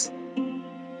OmniFlix,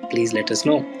 please let us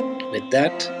know. With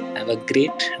that, have a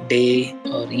great day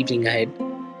or evening ahead,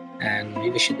 and we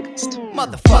wish you the best.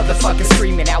 Motherfuckers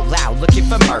screaming out loud, looking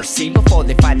for mercy before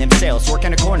they find themselves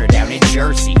working a corner down in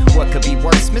Jersey. What could be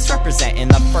worse? Misrepresenting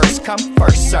the first come,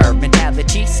 first serve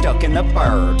mentality stuck in the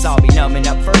burbs. I'll be numbing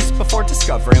up first before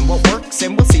discovering what works,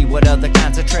 and we'll see what other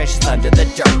kinds of treasures under the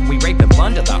dirt. We rape and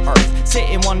plunder the earth, sit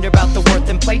and wonder about the worth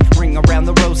and play, ring around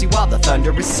the rosy while the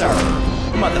thunder is served.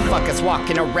 Motherfuckers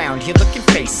walking around here looking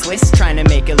faceless, trying to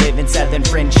make a living selling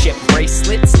friendship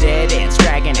bracelets. Dead ends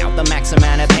dragging out the max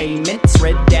amount of payments.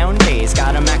 Red down days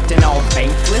got 'em acting all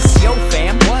bankless. Yo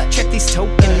fam, what? Check these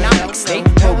tokenomics. They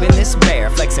probing this bear,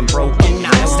 flexing broken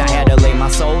knives. I had to lay my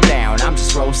soul down, I'm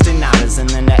just roasting knives. And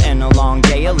then to end a long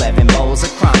day, 11 bowls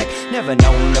of chronic. Never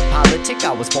known to politic,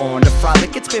 I was born to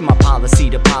frolic. It's been my policy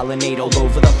to pollinate all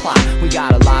over the plot. We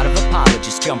got a lot of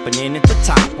apologists jumping in at the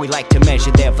top. We like to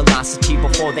measure their velocity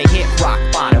before they hit rock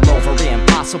bottom. Over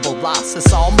impossible loss,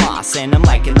 it's all moss, and I'm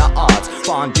liking the odds.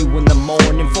 Fondue in the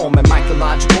morning, forming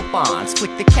mycological bonds.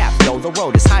 Flick the cap, yo, the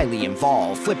road is highly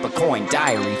involved. Flip a coin,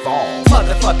 diary evolve.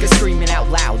 Motherfuckers screaming out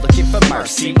loud, looking for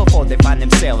mercy before they find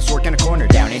themselves working a corner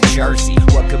down in Jersey.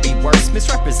 What could be worse?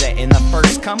 Misrepresenting the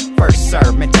first come, first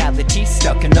serve mentality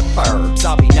stuck in the burbs.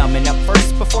 I'll be numbing up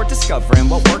first before discovering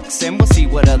what works, and we'll see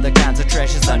what other kinds of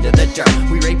treasures under the dirt.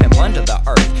 We rape and plunder the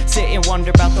earth, sit and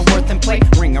wonder about the worth and play,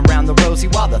 ring around the rosy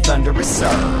while the thunder is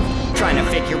served. Trying to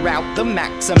figure out the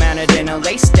max amount of dinner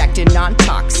lace, stacked in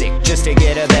non-toxic, just to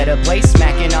get a better place.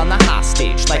 Smacking on the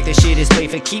hostage, like the shit is play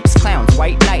for keeps. Clowns,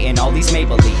 white knight, and all these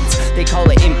Maybellines. They call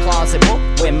it implausible,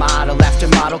 when model after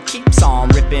model keeps on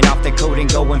ripping off the coat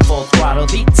and going full throttle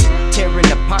beats.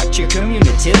 Tearing apart your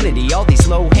community, all these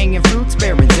low-hanging fruits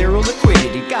bearing zero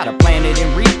liquidity. Got a planet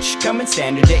in reach, coming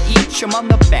standard to each. I'm on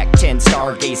the back 10,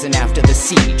 stargazing after the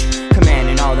siege.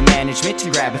 Commanding all the management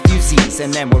to grab a few Z's,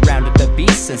 and then we'll round up the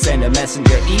beasts and send a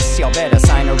messenger east. Y'all better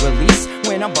sign a release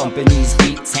when I'm bumping these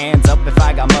beats. Hands up if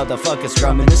I got motherfuckers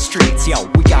drumming the streets. Yo,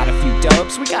 we got a few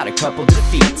dubs, we got a couple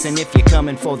defeats, and if you're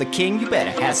coming for the king, you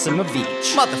better have some of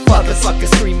each.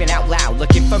 Motherfuckers screaming out loud,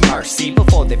 looking for mercy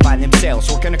before they find themselves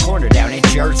working a corner down in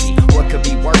Jersey. What could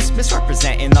be worse?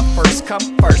 Misrepresenting the first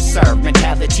come, first serve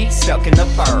mentality stuck in the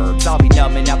burbs. I'll be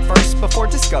numbing up first before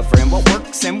discovering what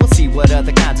works, and we'll see what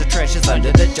other kinds of treasures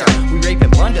under the dirt. We rape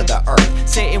and plunder the earth,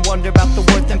 sit and wonder about the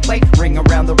worth and play, ring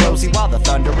around the rosy while the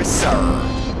thunder is served.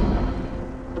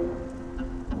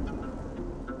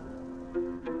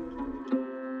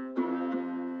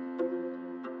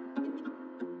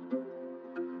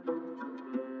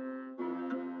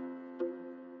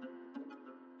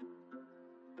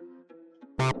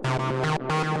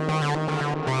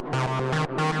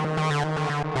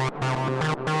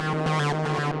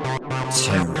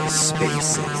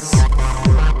 TerraSpaces.